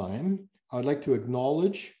your time. I'd like to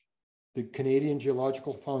acknowledge the Canadian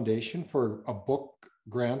Geological Foundation for a book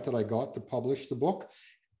grant that I got to publish the book,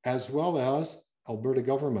 as well as Alberta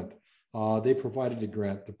government. They provided a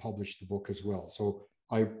grant to publish the book as well. So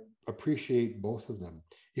I appreciate both of them.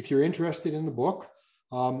 If you're interested in the book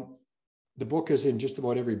is in just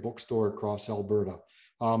about every bookstore across Alberta.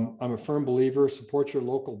 I'm a firm believer, support your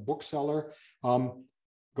local bookseller.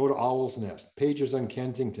 Go to Owl's Nest, Pages on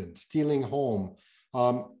Kensington, Stealing Home.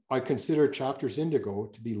 I consider Chapters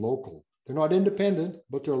Indigo to be local. They're not independent,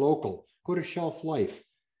 but they're local. Go to Shelf Life.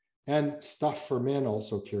 And Stuff for Men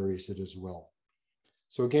also carries it as well.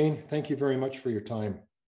 So again, thank you very much for your time.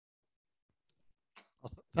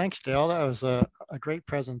 Well, thanks, Dale. That was a great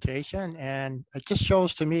presentation. And it just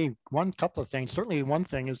shows to me couple of things. Certainly one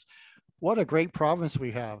thing is what a great province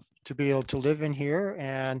we have to be able to live in here.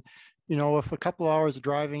 And you know, if a couple of hours of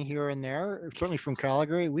driving here and there, certainly from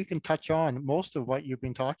Calgary, we can touch on most of what you've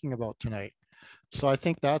been talking about tonight. So I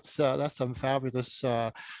think that's some fabulous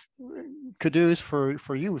kudos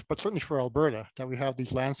for you, but certainly for Alberta, that we have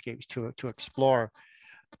these landscapes to explore.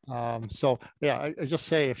 So yeah, I just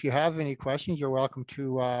say, if you have any questions, you're welcome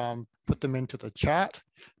to put them into the chat,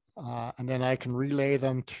 and then I can relay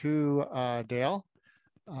them to Dale.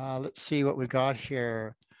 Let's see what we got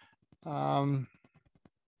here. Let's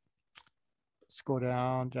go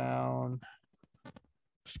down.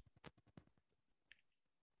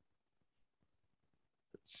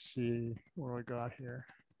 Let's see what we got here.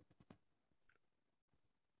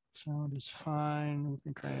 Sound is fine. We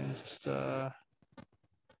can kind of just,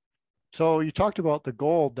 so you talked about the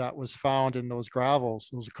gold that was found in those gravels,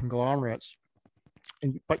 those conglomerates.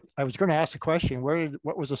 But I was going to ask the question,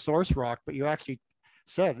 what was the source rock? But you actually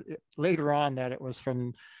said later on that it was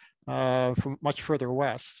from much further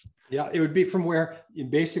west. Yeah, it would be from where,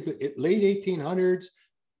 basically late 1800s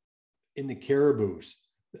in the Caribous.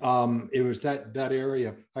 It was that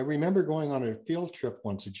area. I remember going on a field trip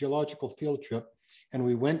once, a geological field trip, and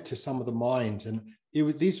we went to some of the mines, and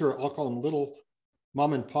these are, I'll call them little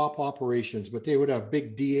mom and pop operations, but they would have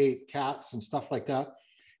big D8 cats and stuff like that.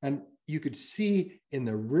 And you could see in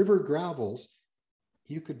the river gravels,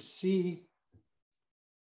 you could see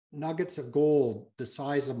nuggets of gold the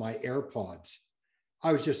size of my AirPods.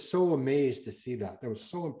 I was just so amazed to see that. That was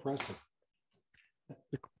so impressive.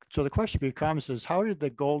 So the question becomes is, how did the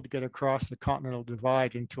gold get across the Continental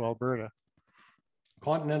Divide into Alberta?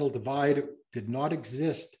 Continental Divide did not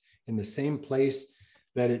exist in the same place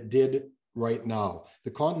that it did right now.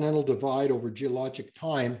 The Continental Divide over geologic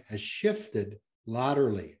time has shifted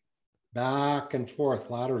laterally, back and forth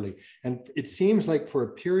laterally. And it seems like for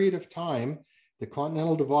a period of time, the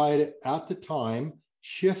Continental Divide at the time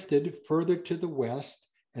shifted further to the west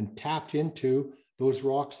and tapped into those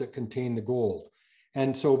rocks that contain the gold.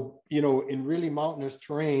 And so, you know, in really mountainous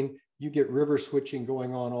terrain, you get river switching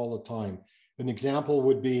going on all the time. An example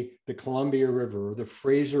would be the Columbia River or the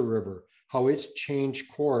Fraser River, how it's changed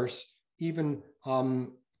course, even, I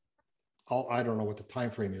don't know what the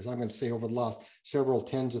time frame is. I'm going to say over the last several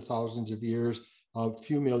tens of thousands of years, a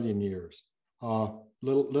few million years.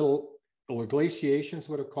 Little glaciations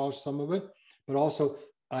would have caused some of it, but also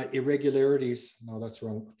irregularities, no, that's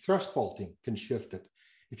wrong, thrust faulting can shift it.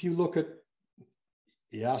 If you look at,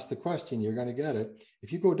 you ask the question, you're going to get it.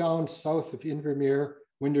 If you go down south of Windermere,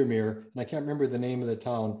 and I can't remember the name of the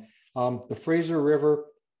town, the Fraser River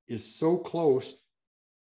is so close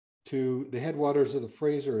to the headwaters of the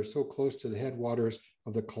Fraser, are so close to the headwaters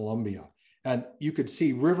of the Columbia. And you could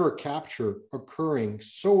see river capture occurring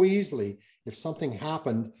so easily if something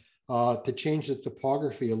happened to change the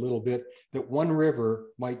topography a little bit, that one river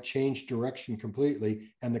might change direction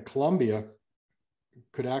completely and the Columbia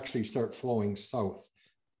could actually start flowing south.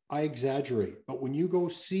 I exaggerate, but when you go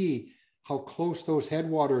see how close those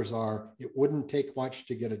headwaters are, it wouldn't take much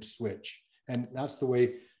to get it switch. And that's the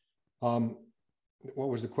way, what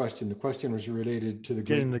was the question? The question was related to the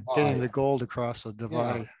getting the gold across the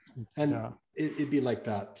divide. Yeah. And it'd be like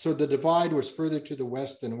that. So the divide was further to the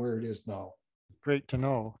west than where it is now. Great to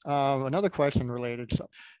know. Another question related.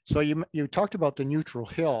 So you talked about the neutral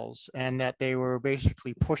hills and that they were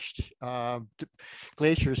basically pushed,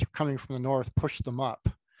 glaciers coming from the north pushed them up.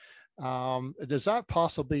 Does that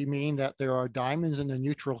possibly mean that there are diamonds in the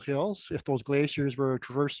neutral hills if those glaciers were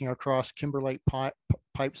traversing across kimberlite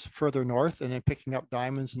pipes further north and then picking up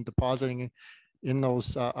diamonds and depositing in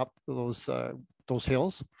those those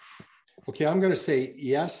hills? Okay, I'm going to say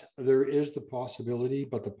yes, there is the possibility,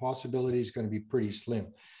 but the possibility is going to be pretty slim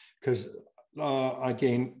because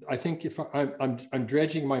again, I think if I'm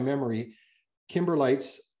dredging my memory,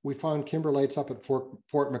 kimberlites, we found kimberlites up at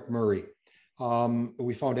Fort McMurray.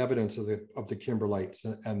 We found evidence of the kimberlites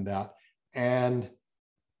and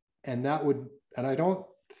that would, and I don't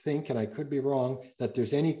think, and I could be wrong, that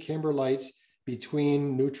there's any kimberlites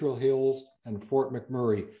between Neutral Hills and Fort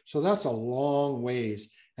McMurray. So that's a long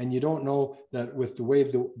ways. And you don't know that with the way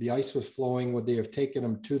the ice was flowing, would they have taken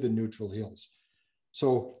them to the Neutral Hills?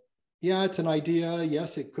 So yeah, it's an idea.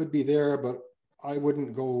 Yes, it could be there, but I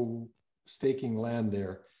wouldn't go staking land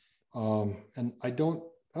there. And I don't,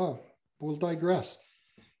 we'll digress.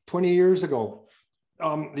 20 years ago,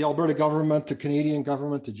 the Alberta government, the Canadian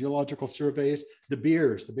government, the geological surveys, De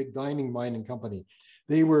Beers, the big diamond mining company,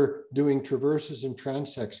 they were doing traverses and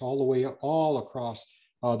transects all across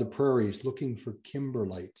the prairies looking for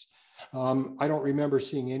kimberlites. I don't remember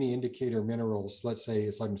seeing any indicator minerals, let's say,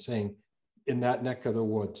 as I'm saying, in that neck of the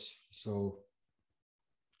woods. So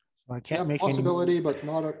I can't make possibility, but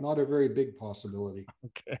not a very big possibility.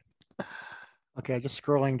 Okay. Okay, just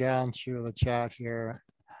scrolling down through the chat here.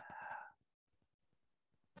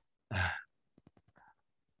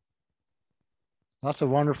 Lots of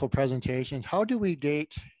wonderful presentations. How do we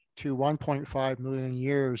date to 1.5 million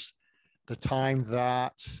years the time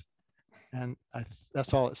that, and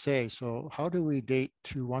that's all it says. So how do we date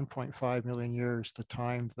to 1.5 million years the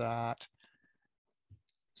time that?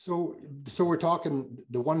 So we're talking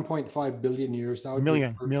the 1.5 billion years. That would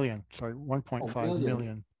million, be sorry, 1.5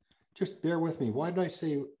 million. Just bear with me. Why did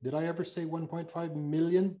I ever say 1.5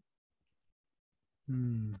 million?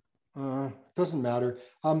 Doesn't matter.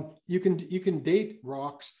 You can date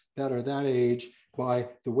rocks that are that age by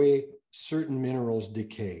the way certain minerals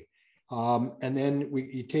decay. And then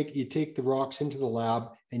you take the rocks into the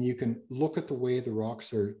lab and you can look at the way the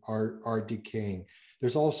rocks are decaying.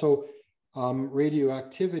 There's also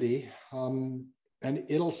radioactivity, and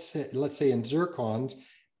let's say in zircons,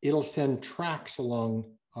 it'll send tracks along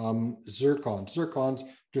zircons. Zircons,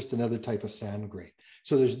 just another type of sand grain.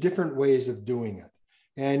 So there's different ways of doing it.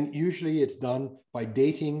 And usually it's done by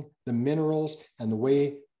dating the minerals and the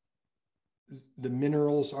way the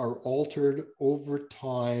minerals are altered over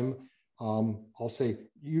time. I'll say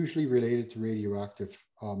usually related to radioactive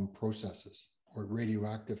processes or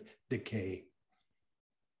radioactive decay.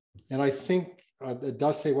 And I think it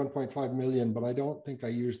does say 1.5 million, but I don't think I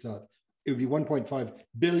used that. It would be 1.5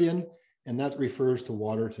 billion, and that refers to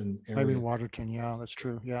Waterton area. I mean Waterton, yeah, that's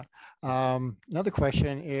true, yeah. Another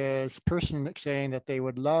question is, person saying that they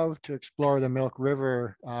would love to explore the Milk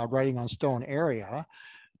River Writing on Stone area.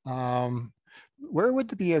 Where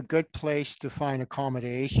would be a good place to find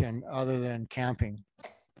accommodation other than camping?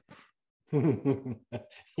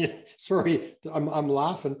 Yeah, sorry, I'm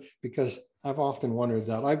laughing because I've often wondered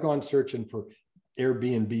that. I've gone searching for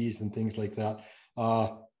Airbnbs and things like that,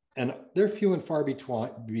 and they're few and far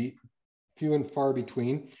between.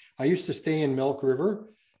 I used to stay in Milk River.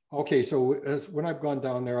 Okay, so when I've gone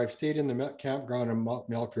down there, I've stayed in the campground in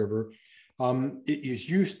Milk River. It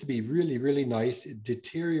used to be really, really nice. It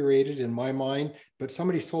deteriorated in my mind, but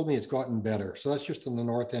somebody's told me it's gotten better. So that's just on the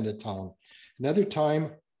north end of town. Another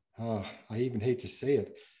time, I even hate to say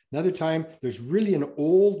it. Another time, there's really an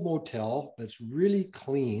old motel that's really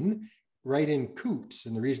clean right in Coots.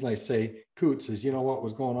 And the reason I say Coots is, you know what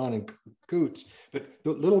was going on in Coots, but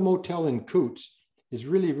the little motel in Coots is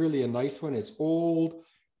really, really a nice one. It's old.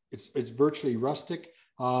 It's virtually rustic.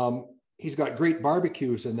 He's got great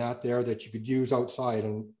barbecues and that you could use outside.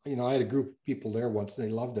 And, you know, I had a group of people there once, and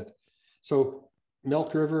they loved it. So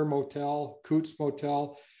Milk River Motel, Coots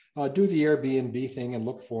Motel, do the Airbnb thing and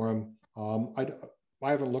look for them. I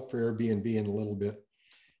haven't looked for Airbnb in a little bit.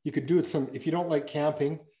 You could do it if you don't like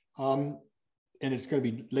camping, and it's going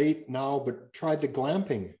to be late now, but try the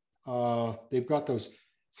glamping. They've got those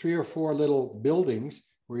 3 or 4 little buildings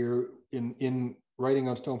where you're in Writing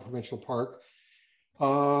on Stone Provincial Park,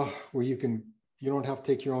 where you don't have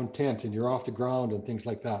to take your own tent and you're off the ground and things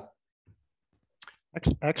like that.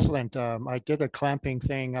 Excellent. I did a clamping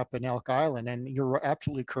thing up in Elk Island, and you're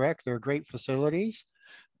absolutely correct. They're great facilities.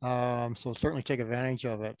 So certainly take advantage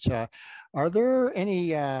of it. Are there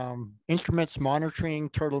any instruments monitoring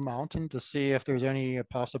Turtle Mountain to see if there's any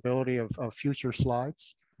possibility of future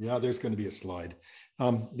slides? Yeah, there's going to be a slide.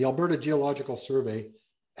 The Alberta Geological Survey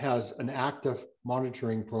has an active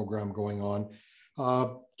monitoring program going on.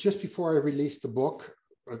 Just before I released the book,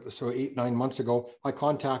 so 8-9 months ago, I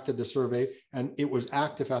contacted the survey and it was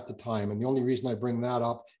active at the time. And the only reason I bring that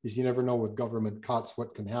up is you never know with government cuts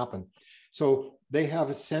what can happen. So they have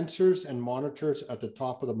sensors and monitors at the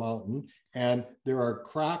top of the mountain, and there are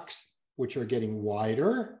cracks which are getting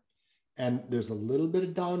wider, and there's a little bit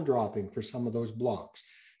of down dropping for some of those blocks.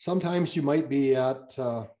 Sometimes you might be at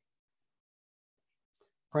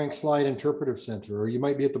Frank Slide Interpretive Center, or you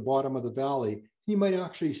might be at the bottom of the valley. You might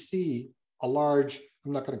actually see a large,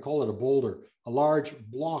 I'm not going to call it a boulder, a large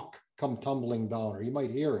block come tumbling down, or you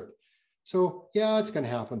might hear it. So yeah, it's going to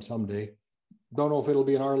happen someday. Don't know if it'll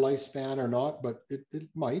be in our lifespan or not, but it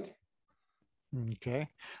might. Okay.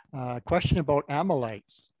 Question about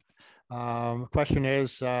amylites. Question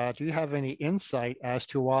is, do you have any insight as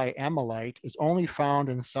to why amylite is only found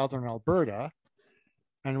in southern Alberta,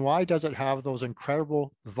 and why does it have those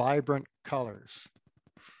incredible vibrant colors?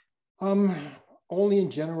 Only in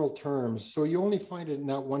general terms. So you only find it in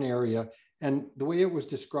that one area. And the way it was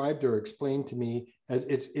described or explained to me,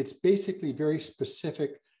 it's basically very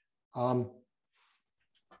specific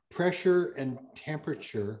pressure and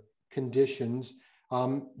temperature conditions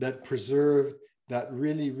that preserve that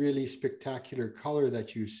really, really spectacular color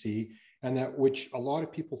that you see, and that which a lot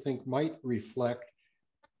of people think might reflect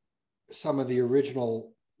some of the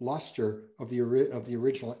original luster of the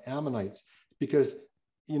original ammonites. because,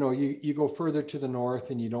 you know, you go further to the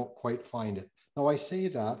north and you don't quite find it. Now I say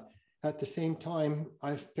that at the same time,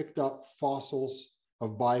 I've picked up fossils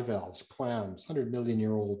of bivalves, clams,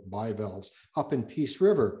 100-million-year-old bivalves up in Peace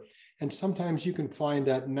River. And sometimes you can find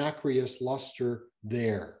that nacreous luster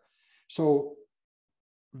there. So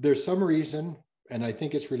there's some reason, and I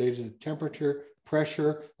think it's related to temperature,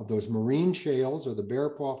 pressure of those marine shales or the Bear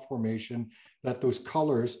Paw Formation, that those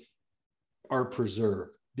colors are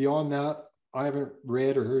preserved. Beyond that, I haven't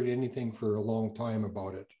read or heard anything for a long time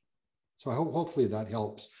about it. So I hope, hopefully that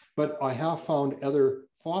helps. But I have found other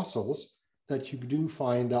fossils that you do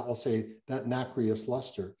find that will say that nacreous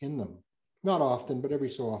luster in them. Not often, but every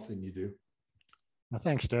so often you do. Well,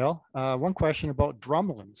 thanks, Dale. One question about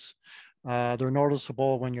drumlins. They're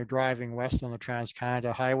noticeable when you're driving west on the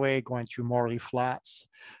Trans-Canada Highway going through Morley Flats.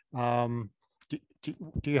 Do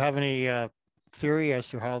you have any theory as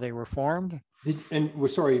to how they were formed?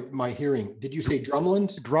 Sorry, my hearing. Did you say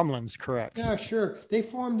drumlins? Drumlins, correct. Yeah, sure. They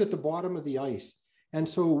formed at the bottom of the ice. And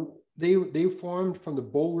so they formed from the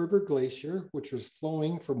Bow River Glacier, which was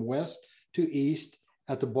flowing from west to east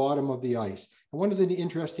at the bottom of the ice. And one of the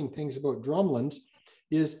interesting things about drumlins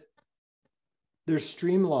is they're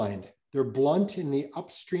streamlined. They're blunt in the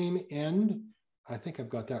upstream end. I think I've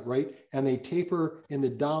got that right. And they taper in the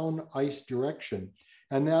down ice direction.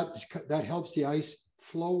 And that helps the ice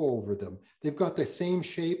flow over them. They've got the same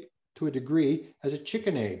shape to a degree as a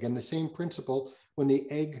chicken egg, and the same principle when the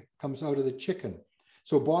egg comes out of the chicken.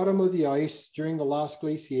 So bottom of the ice during the last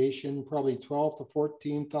glaciation, probably 12 to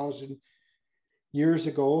 14,000 years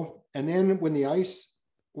ago. And then when the ice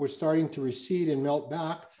was starting to recede and melt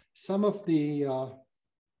back, some of the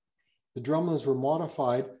drumlins were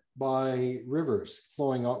modified by rivers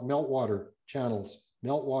flowing out, meltwater channels,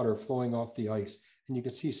 meltwater flowing off the ice. And you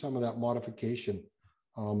can see some of that modification,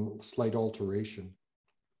 slight alteration.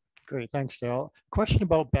 Great, thanks, Dale. Question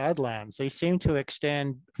about badlands. They seem to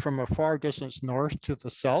extend from a far distance north to the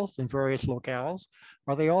south in various locales.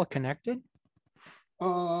 Are they all connected?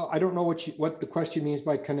 I don't know what the question means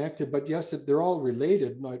by connected, but yes, they're all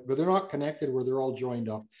related, but they're not connected where they're all joined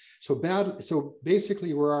up. So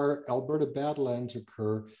basically where our Alberta Badlands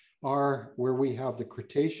occur are where we have the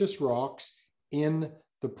Cretaceous rocks in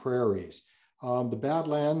the prairies. The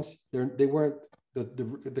Badlands, they weren't,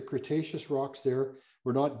 the Cretaceous rocks there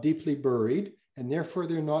were not deeply buried, and therefore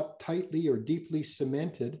they're not tightly or deeply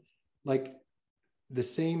cemented like the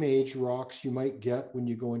same age rocks you might get when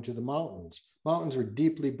you go into the mountains. Mountains are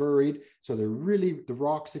deeply buried, so they're really, the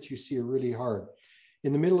rocks that you see are really hard.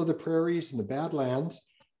 In the middle of the prairies and the Badlands,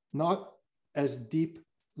 not as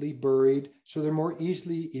deeply buried, so they're more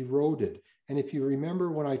easily eroded. And if you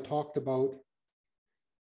remember when I talked about,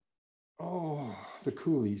 the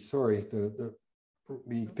coulees, sorry,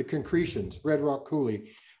 the concretions, red rock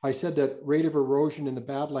coulee, I said that rate of erosion in the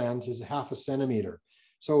Badlands is 0.5 centimeter.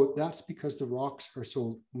 So that's because the rocks are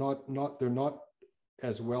so they're not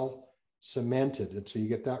as well cemented, and so you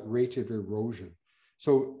get that rate of erosion.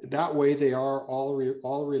 So that way they are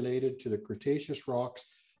all related to the Cretaceous rocks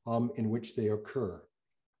in which they occur.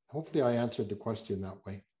 Hopefully I answered the question that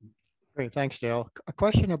way. Great, thanks, Dale. A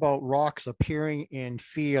question about rocks appearing in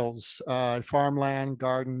fields, farmland,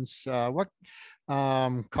 gardens. What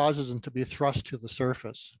causes them to be thrust to the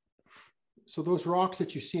surface? So those rocks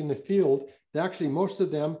that you see in the field, actually most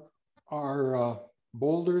of them are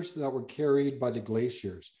boulders that were carried by the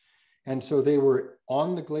glaciers. And so they were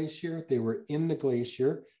on the glacier, they were in the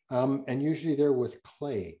glacier, and usually they're with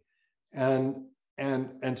clay. And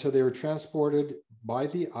so they were transported by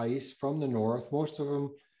the ice from the north. Most of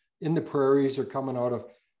them in the prairies are coming out of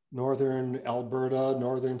northern Alberta,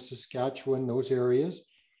 northern Saskatchewan, those areas.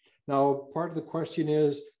 Now, part of the question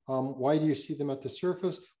is, why do you see them at the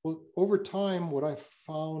surface? Well, over time, what I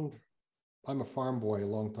found, I'm a farm boy a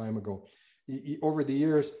long time ago. Over the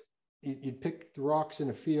years, you'd pick the rocks in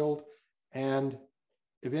a field, and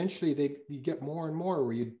eventually you get more and more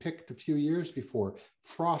where you'd picked a few years before.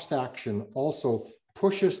 Frost action also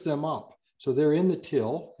pushes them up. So they're in the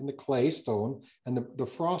till, in the clay stone, and the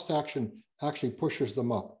frost action actually pushes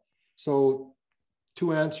them up. So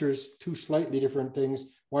two answers, two slightly different things.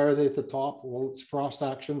 Why are they at the top? Well, it's frost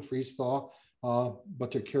action, freeze thaw,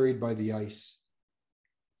 but they're carried by the ice.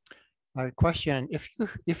 Question,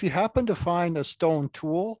 if you happen to find a stone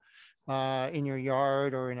tool in your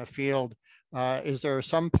yard or in a field, is there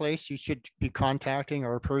some place you should be contacting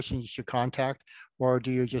or a person you should contact, or do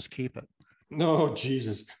you just keep it? No,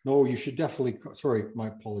 Jesus. No, you should definitely, sorry, my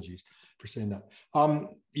apologies for saying that.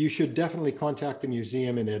 You should definitely contact the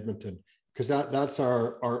museum in Edmonton, because that's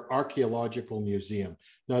our archaeological museum.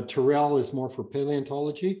 The Tyrrell is more for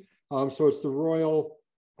paleontology. So it's the Royal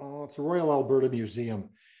it's the Royal Alberta Museum,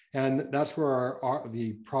 and that's where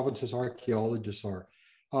the province's archaeologists are.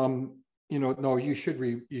 No, you should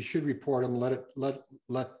report them.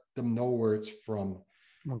 Let them know where it's from.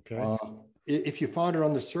 Okay. If you found it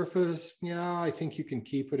on the surface, yeah, I think you can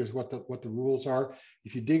keep it, is what the rules are.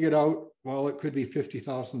 If you dig it out, well, it could be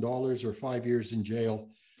 $50,000 or 5 years in jail.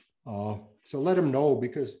 So let them know,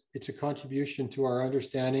 because it's a contribution to our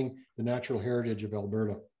understanding the natural heritage of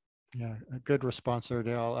Alberta. Yeah, a good response there,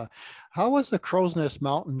 Dale. How was the Crowsnest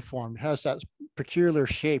Mountain formed? It has that peculiar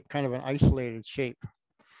shape, kind of an isolated shape.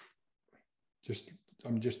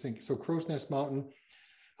 I'm just thinking. So Crowsnest Mountain,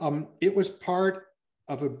 it was part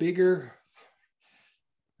of a bigger.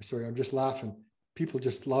 Sorry, I'm just laughing. People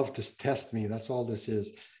just love to test me. That's all this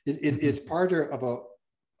is. It's part of a.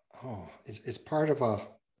 It's part of a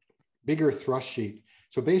bigger thrust sheet.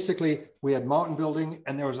 So basically, we had mountain building,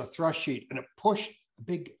 and there was a thrust sheet, and it pushed a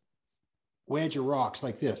big wedge of rocks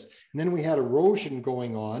like this. And then we had erosion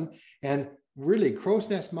going on, and really,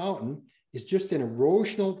 Crowsnest Mountain is just an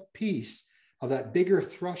erosional piece of that bigger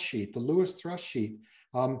thrust sheet, the Lewis thrust sheet,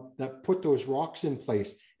 that put those rocks in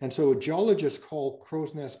place. And so geologists call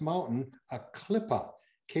Crowsnest Mountain a klippa,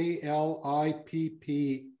 Klippe.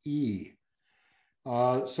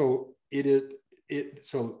 So it is.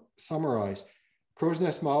 So summarize,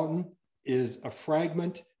 Crowsnest Mountain is a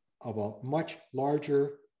fragment of a much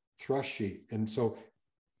larger thrust sheet, and so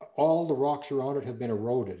all the rocks around it have been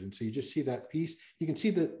eroded, and so you just see that piece. You can see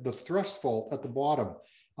the thrust fault at the bottom.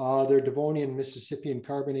 They're Devonian Mississippian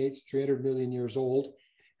carbonates, 300 million years old,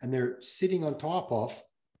 and they're sitting on top of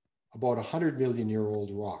about 100 million year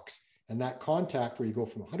old rocks. And that contact, where you go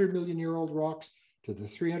from 100 million year old rocks to the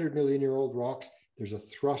 300 million year old rocks, there's a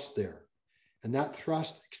thrust there. And that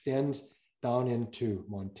thrust extends down into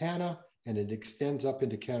Montana, and it extends up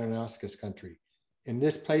into Kananaskis country. In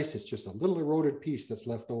this place, it's just a little eroded piece that's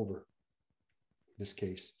left over in this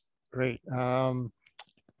case. Great.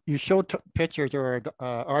 You showed pictures or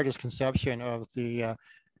artist conception of the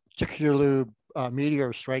Chicxulub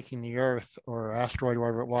meteor striking the Earth, or asteroid,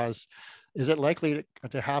 whatever it was. Is it likely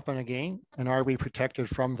to happen again? And are we protected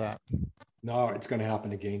from that? No, it's going to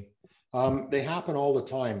happen again. They happen all the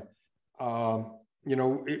time.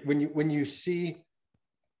 When you see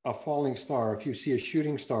a falling star, if you see a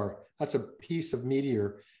shooting star, that's a piece of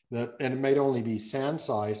meteor and it might only be sand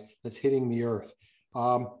size, that's hitting the Earth.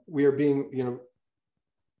 We are being,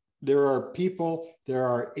 there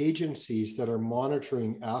are agencies that are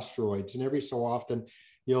monitoring asteroids, and every so often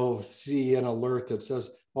you'll see an alert that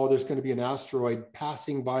says, oh, there's going to be an asteroid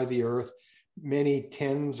passing by the Earth many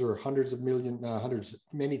tens or hundreds of millions,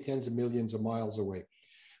 many tens of millions of miles away.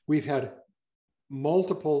 We've had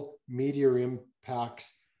multiple meteor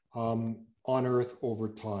impacts on Earth over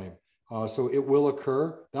time. So it will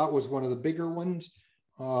occur. That was one of the bigger ones.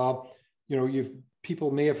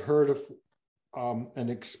 People may have heard of an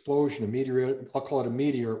explosion, a meteor. I'll call it a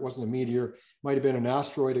meteor. It wasn't a meteor. It might have been an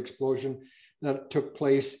asteroid explosion that took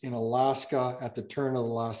place in Alaska at the turn of the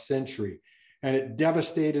last century. And it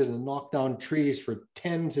devastated and knocked down trees for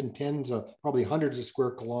tens and tens of, probably hundreds of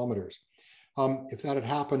square kilometers. If that had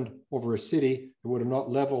happened over a city, it would have not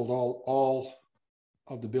leveled all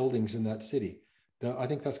of the buildings in that city. I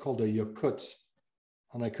think that's called a Yakutsk,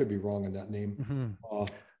 and I could be wrong in that name. Mm-hmm.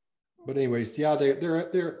 But anyways, yeah,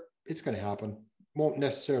 it's going to happen. Won't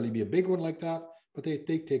necessarily be a big one like that, but they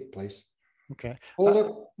take place. Okay. Hold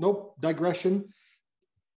up. Nope. Digression.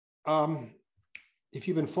 If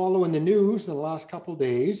you've been following the news in the last couple of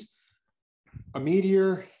days, a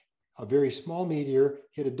meteor, a very small meteor,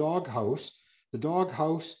 hit a doghouse. The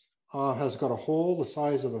doghouse has got a hole the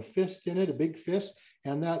size of a fist in it, a big fist,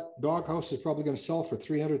 and that doghouse is probably going to sell for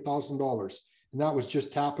 $300,000. And that was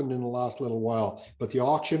just happened in the last little while. But the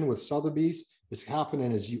auction with Sotheby's is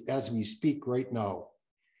happening as we speak right now.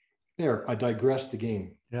 There, I digressed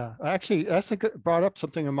again. Yeah, actually, brought up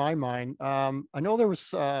something in my mind. I know there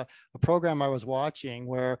was a program I was watching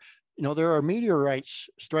where, there are meteorites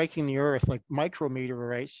striking the Earth, like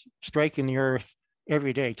micrometeorites striking the Earth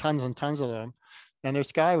every day, tons and tons of them. And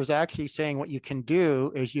this guy was actually saying what you can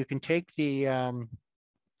do is you can take the,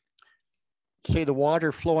 say, the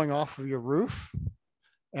water flowing off of your roof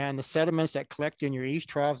and the sediments that collect in your eaves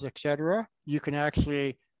troughs, etc. You can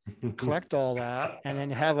actually collect all that and then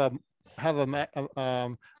have a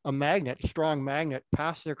magnet, strong magnet,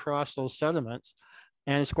 pass it across those sediments,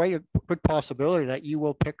 and it's quite a good possibility that you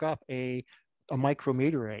will pick up a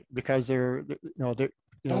micrometeorite because they're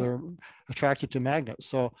attracted to magnets.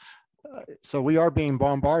 So we are being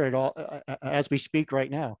bombarded all as we speak right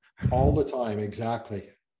now. All the time, exactly.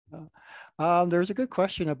 There's a good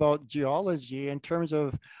question about geology in terms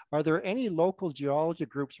of, are there any local geology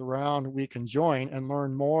groups around we can join and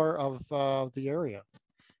learn more of the area?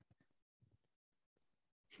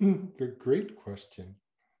 Great question.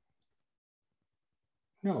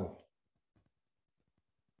 No.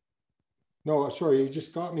 No, sorry, you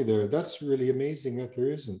just got me there. That's really amazing that there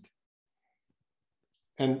isn't.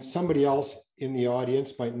 And somebody else in the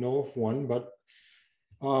audience might know of one, but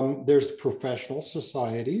there's professional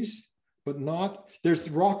societies, but not, there's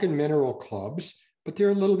rock and mineral clubs, but they're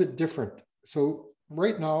a little bit different. So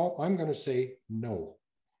right now, I'm going to say no.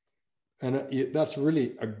 And that's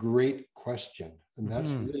really a great question. And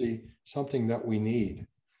that's really something that we need.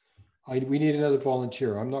 We need another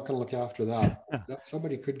volunteer. I'm not going to look after that.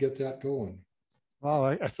 Somebody could get that going. Well,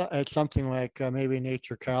 I thought it's something like maybe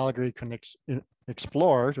Nature Calgary can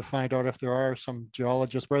explore to find out if there are some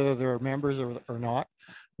geologists, whether they're members or not.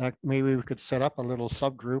 That maybe we could set up a little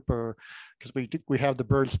subgroup, or because we have the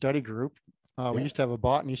bird study group. We used to have a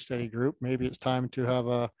botany study group. Maybe it's time to have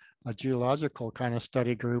a geological kind of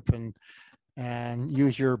study group and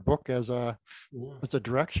use your book as a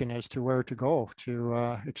direction as to where to go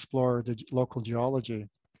to explore the local geology.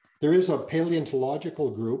 There is a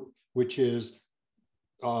paleontological group, which is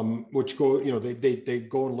which go, they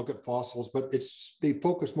go and look at fossils, but they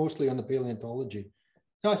focus mostly on the paleontology.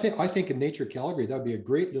 Now, I think in Nature Calgary, that'd be a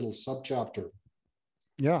great little subchapter.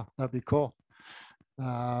 Yeah, that'd be cool.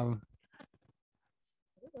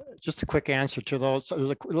 Just a quick answer to those. So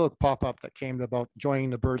there's a little pop-up that came about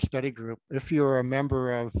joining the bird study group. If you're a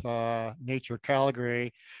member of Nature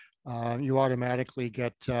Calgary, you automatically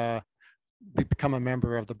become a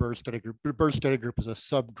member of the bird study group. The bird study group is a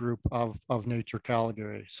subgroup of Nature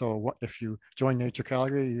Calgary. So if you join Nature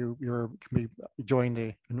Calgary, you can join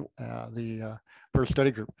the bird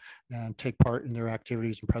study group and take part in their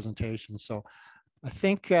activities and presentations. So I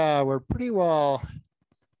think we're pretty well.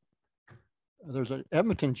 There's an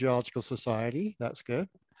Edmonton Geological Society. That's good.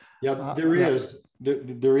 Yeah, there is.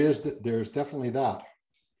 There's definitely that.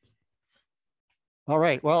 All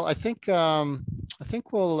right. Well, I think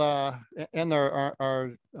we'll end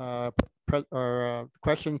our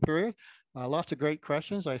question period. Lots of great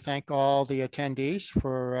questions. I thank all the attendees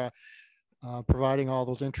for providing all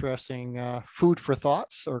those interesting food for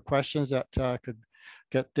thoughts or questions that could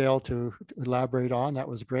get Dale to elaborate on. That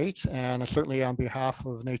was great. And certainly on behalf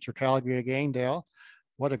of Nature Calgary again, Dale,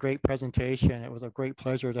 what a great presentation. It was a great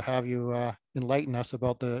pleasure to have you enlighten us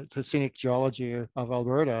about the scenic geology of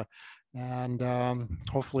Alberta. And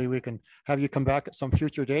hopefully we can have you come back at some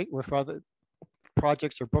future date with other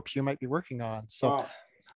projects or books you might be working on. So